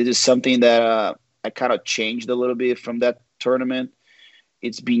 This is something that I kind of changed a little bit from that tournament.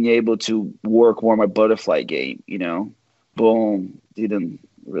 It's being able to work more my butterfly game. Boom, didn't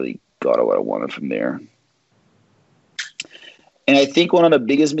really got what I wanted from there. And I think one of the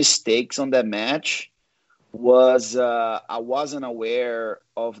biggest mistakes on that match was I wasn't aware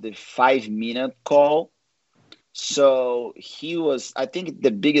of the 5 minute call. So he was, I think,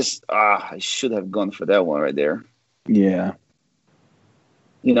 the biggest. I should have gone for that one right there. Yeah.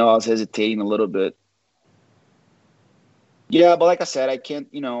 I was hesitating a little bit. Yeah, but like I said, I can't.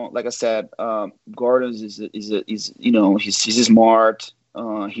 Like I said, Gordon he's smart.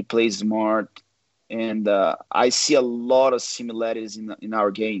 He plays smart, and I see a lot of similarities in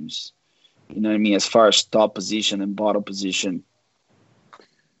our games. You know what I mean, as far as top position and bottom position.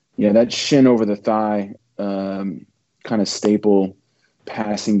 Yeah, that shin over the thigh, kind of staple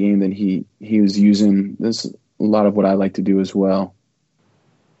passing game that he was using. That's a lot of what I like to do as well.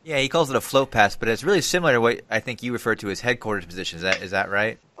 Yeah, he calls it a float pass, but it's really similar to what I think you referred to as headquarters position. Is that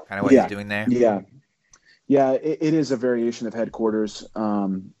right? Kind of what he's doing there. Yeah. It is a variation of headquarters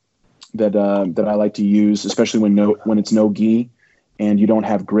that I like to use, especially when it's no gi and you don't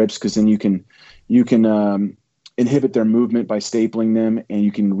have grips, because then you can inhibit their movement by stapling them, and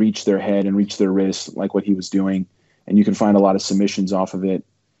you can reach their head and reach their wrist like what he was doing, and you can find a lot of submissions off of it.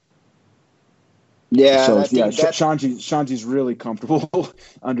 Yeah, so Shanji's really comfortable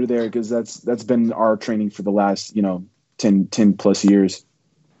under there, because that's been our training for the last 10 plus years.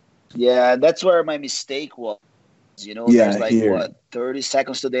 Yeah, that's where my mistake was. There's like here. 30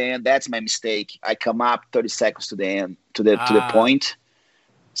 seconds to the end. That's my mistake. I come up 30 seconds to the end, to the point.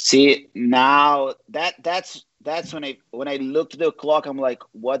 See, now that's when I looked at the clock, I'm like,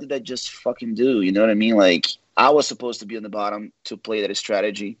 what did I just fucking do? You know what I mean? Like, I was supposed to be on the bottom to play that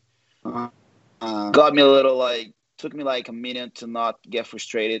strategy. Got me a little, took me like a minute to not get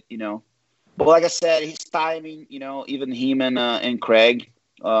frustrated, But like I said, his timing, even him and Craig,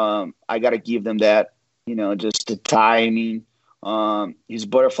 I gotta give them that, just the timing. His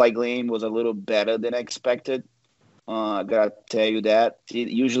butterfly game was a little better than I expected. I gotta tell you that.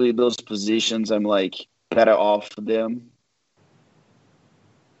 Usually those positions, I'm like better off for them.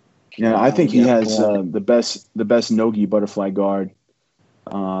 Yeah, I think he has the best no-gi butterfly guard.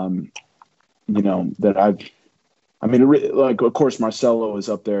 That of course Marcelo is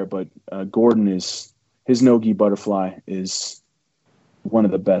up there, but Gordon his no-gi butterfly is one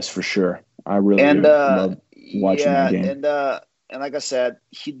of the best for sure. I really love watching that game. And like I said,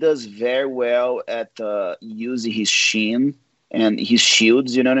 he does very well at using his shin and his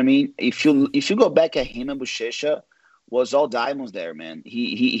shields. You know what I mean? If you go back at him and Buchecha, was all diamonds there, man.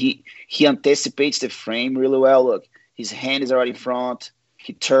 He anticipates the frame really well. Look, His hand is already in front.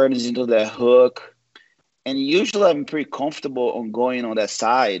 He turns into the hook. And usually I'm pretty comfortable on going on that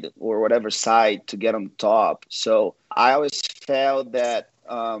side or whatever side to get on top. So I always felt that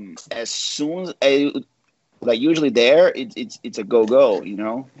as soon as like usually there, it's a go, you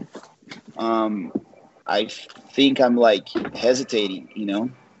know. I think I'm like hesitating, you know,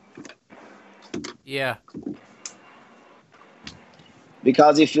 Yeah.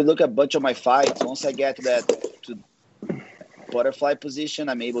 because if you look at a bunch of my fights, once I get to that to butterfly position,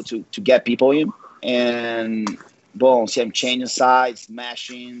 I'm able to get people in and boom, see I'm changing sides,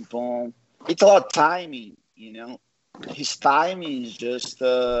 smashing, boom. It's a lot of timing, you know. His timing is just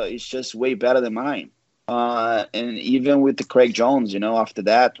it's just way better than mine. And even with the Craig Jones, you know, after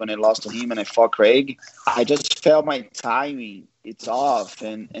that, when I lost to him and I fought Craig, I just felt my timing. It's off.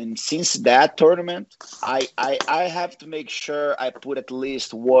 And since that tournament, I have to make sure I put at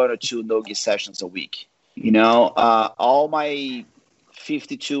least 1 or 2 no-gi sessions a week. You know, all my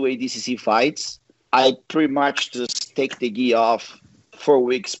 52 ADCC fights, I pretty much just take the gi off 4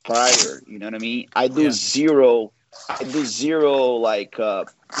 weeks prior. You know what I mean? I do zero like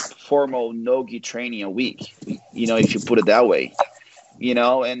formal no-gi training a week, you know, if you put it that way, you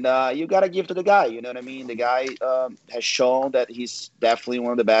know, and you got to give to the guy, you know what I mean? The guy has shown that he's definitely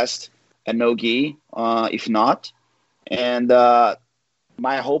one of the best at no-gi, if not. And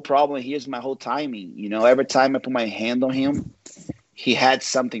my whole problem here is my whole timing, you know, every time I put my hand on him, he had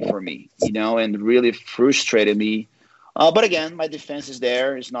something for me, you know, and really frustrated me. But again, my defense is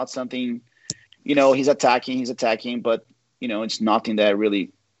there. It's not something, you know, he's attacking, but, you know, it's nothing that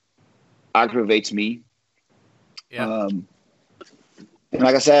really aggravates me. Yeah. And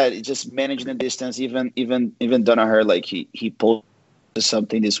like I said, it's just managing the distance. Even Danaher, like he posted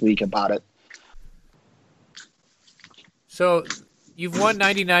something this week about it. So you've won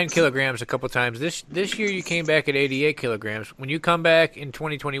 99 kilograms a couple times. This year you came back at 88 kilograms. When you come back in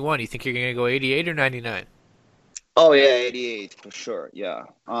 2021, you think you're going to go 88 or 99? Oh yeah, 88 for sure. Yeah.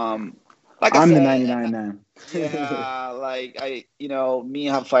 Like I'm I said, the 99 now. Yeah, like you know, me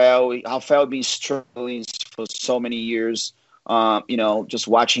and Rafael been struggling for so many years. You know, just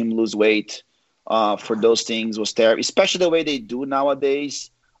watching him lose weight for those things was terrible, especially the way they do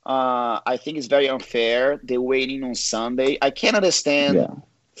nowadays. I think it's very unfair. They're waiting on Sunday. I can't understand Yeah.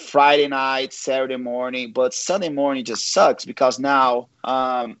 Friday night, Saturday morning, but Sunday morning just sucks because now,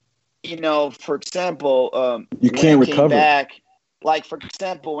 you know, for example, You when can't I came recover. back, like for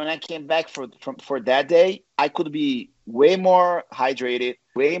example, when I came back for that day, I could be way more hydrated,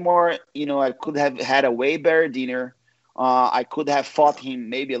 way more, you know, I could have had a way better dinner. I could have fought him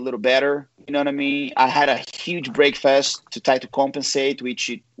maybe a little better. You know what I mean? I had a huge breakfast to try to compensate, which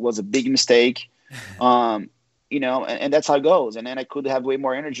it was a big mistake. You know, and that's how it goes. And then I could have way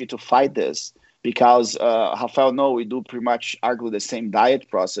more energy to fight this because Rafael, no, we do pretty much argue the same diet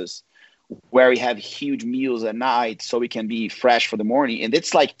process where we have huge meals at night so we can be fresh for the morning. And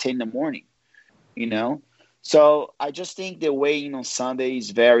it's like 10 in the morning, you know? So I just think the weighing on Sunday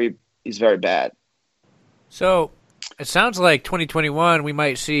is very bad. So it sounds like 2021 we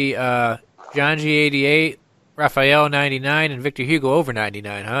might see Xande 88, Rafael 99, and Victor Hugo over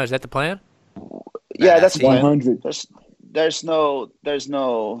 99, huh? Is that the plan? Yeah, that's the plan. 100. There's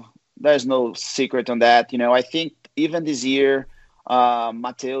no secret on that. You know, I think even this year,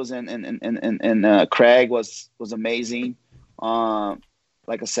 Mateus and Craig was amazing.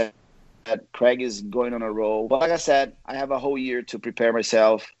 Like I said, Craig is going on a roll. But like I said, I have a whole year to prepare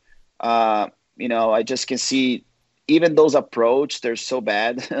myself. You know, I just can see even those approach, they're so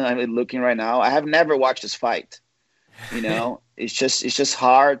bad. I mean, looking right now, I have never watched this fight. You know, it's just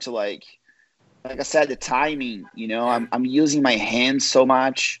hard to like I said, the timing. You know, I'm using my hands so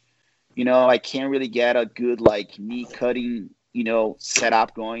much. You know, I can't really get a good like knee cutting, you know,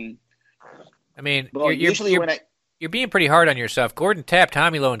 setup going. I mean, Well, usually when you're being pretty hard on yourself. Gordon tapped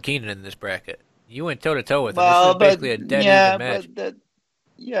Tommy Lowe and Keenan in this bracket. You went toe to toe with him. This is basically a dead even match.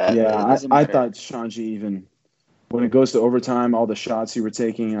 Yeah, I thought Xande, even when it goes to overtime, all the shots you were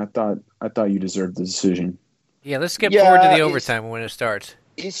taking, I thought you deserved the decision. Yeah, let's skip forward to the overtime when it starts.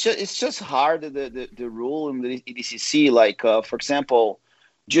 It's just hard the rule in the EDCC. Like for example,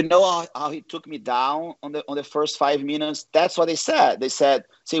 do you know how he took me down on the first 5 minutes? That's what they said. They said,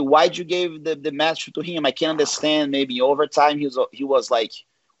 "Say, why'd you give the match to him? I can't understand. Maybe overtime he was like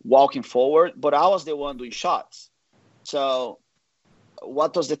walking forward, but I was the one doing shots. So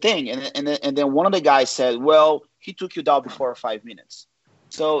what was the thing?" And then one of the guys said, "Well, he took you down before 5 minutes."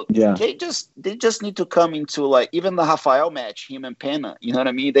 So they just need to come into like even the Rafael match, him and Pena. You know what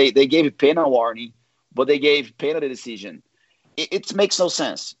I mean? They gave Pena a warning, but they gave Pena the decision. it makes no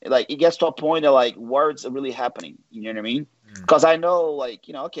sense. Like it gets to a point that like what's really happening. You know what I mean? Mm. Because I know, like,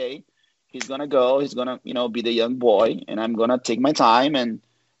 okay, he's gonna go, he's gonna be the young boy, and I'm gonna take my time,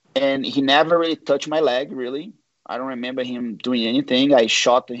 and he never really touched my leg. Really, I don't remember him doing anything. I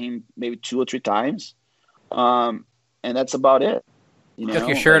shot to him maybe 2 or 3 times, and that's about it. You Took know,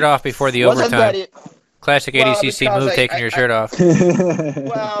 your shirt like, off before the wasn't overtime. that it? Classic Well, ADCC because move, taking your shirt off.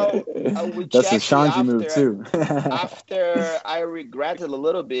 Well, which That's a actually Xande move too. after I regretted a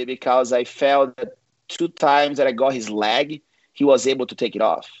little bit because I felt that 2 times that I got his leg, he was able to take it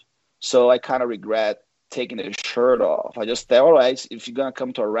off. So I kind of regret taking the shirt off. I just thought, all right, if you're gonna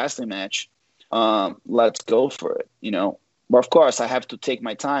come to a wrestling match, let's go for it, you know. But of course, I have to take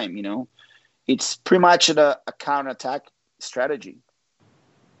my time, you know. It's pretty much a counterattack strategy.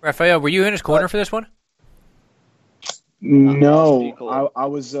 Rafael, were you in his corner But- for this one? No, I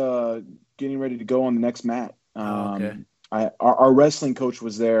was getting ready to go on the next mat. Okay. Our wrestling coach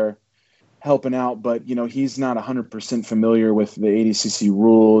was there helping out, but he's not 100% familiar with the ADCC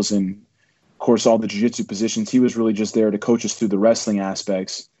rules and, of course, all the jiu-jitsu positions. He was really just there to coach us through the wrestling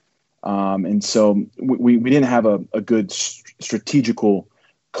aspects, and so we didn't have a good strategical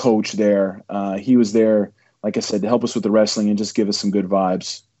coach there. He was there, like I said, to help us with the wrestling and just give us some good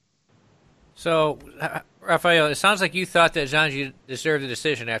vibes. So, Rafael, it sounds like you thought that Xande deserved the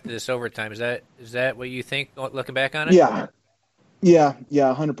decision after this overtime. Is that what you think, looking back on it? Yeah,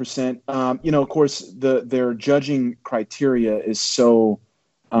 100%. Of course, their judging criteria is so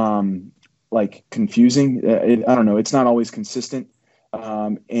confusing. I don't know. It's not always consistent,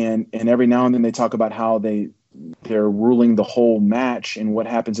 and every now and then they talk about how they're ruling the whole match and what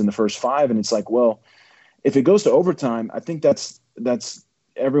happens in the first 5, and it's like, well, if it goes to overtime, I think that's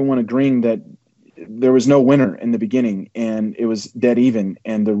everyone agreeing that there was no winner in the beginning and it was dead even,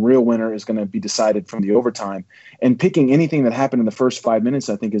 and the real winner is going to be decided from the overtime. And picking anything that happened in the first 5 minutes,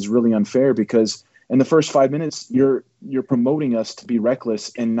 I think, is really unfair, because in the first 5 minutes, you're promoting us to be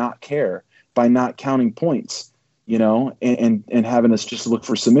reckless and not care by not counting points, and having us just look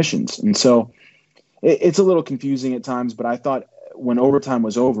for submissions. And so it's a little confusing at times, but I thought when overtime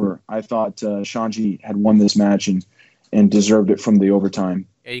was over, I thought Xande had won this match and deserved it from the overtime.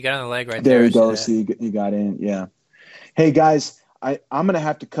 Yeah, you got on the leg right there. There you go. See, you got in. Yeah. Hey guys, I'm gonna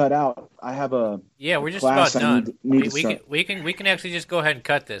have to cut out. I have a we're just class about done. We We can actually just go ahead and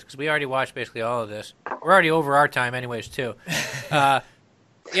cut this because we already watched basically all of this. We're already over our time anyways too. We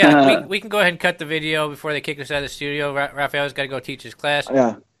can go ahead and cut the video before they kick us out of the studio. Rafael's got to go teach his class.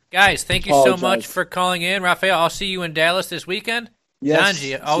 Yeah. Guys, thank you so much for calling in. Rafael, I'll see you in Dallas this weekend. Yes.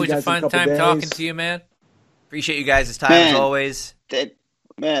 Xande, always a fun time talking to you, man. Appreciate you guys' time as always.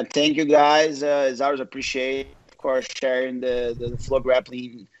 Man, thank you guys. It's always appreciate, of course, sharing the floor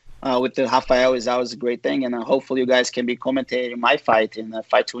grappling with the Rafael is always a great thing, and hopefully you guys can be commentating my fight and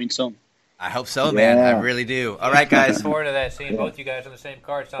fight to win soon. I hope so, man. I really do. All right, guys. Looking forward to that. Seeing both you guys on the same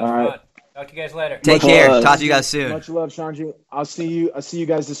card sounds fun. Talk to you guys later. Take care. Talk to you guys soon. Much love, Xande. I'll see you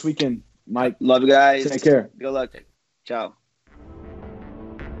guys this weekend. Mike, love you guys. Take care. Good luck. Ciao.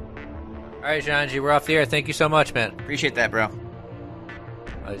 All right, Xande, we're off the air. Thank you so much, man. Appreciate that, bro.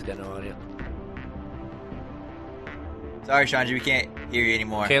 Oh, he's got no audio. Sorry, Xande, we can't hear you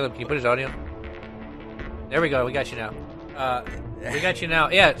anymore. Caleb, can you put his audio? There we go. We got you now. We got you now.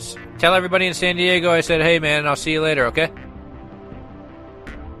 Yeah, tell everybody in San Diego I said, hey, man, I'll see you later, okay?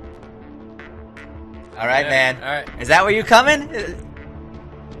 All right, man. All right. Is that where you coming?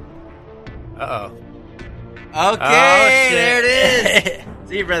 Uh-oh. Okay, there it is.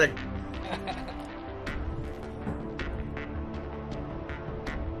 See you, brother.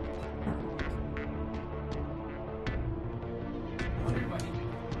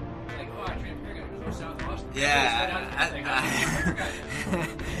 Yeah,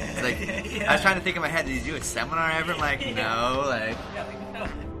 I was trying to think in my head, did he do a seminar ever? I'm like, no, like.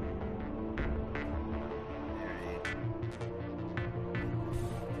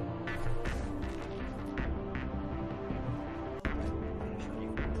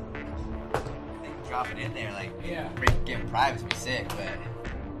 Dropping in there, like, getting private would be sick, but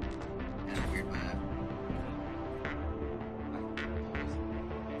kind of weird vibe.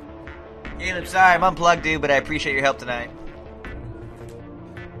 Caleb, sorry, I'm unplugged, dude, but I appreciate your help tonight.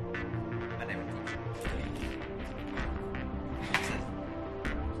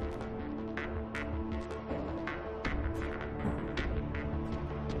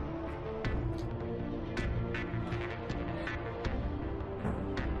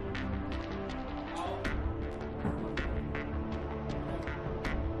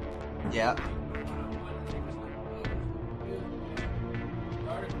 Yeah.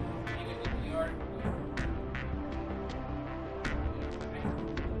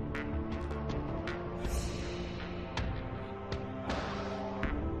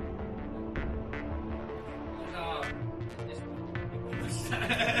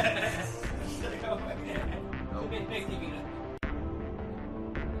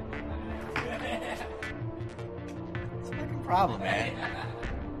 Problem, man.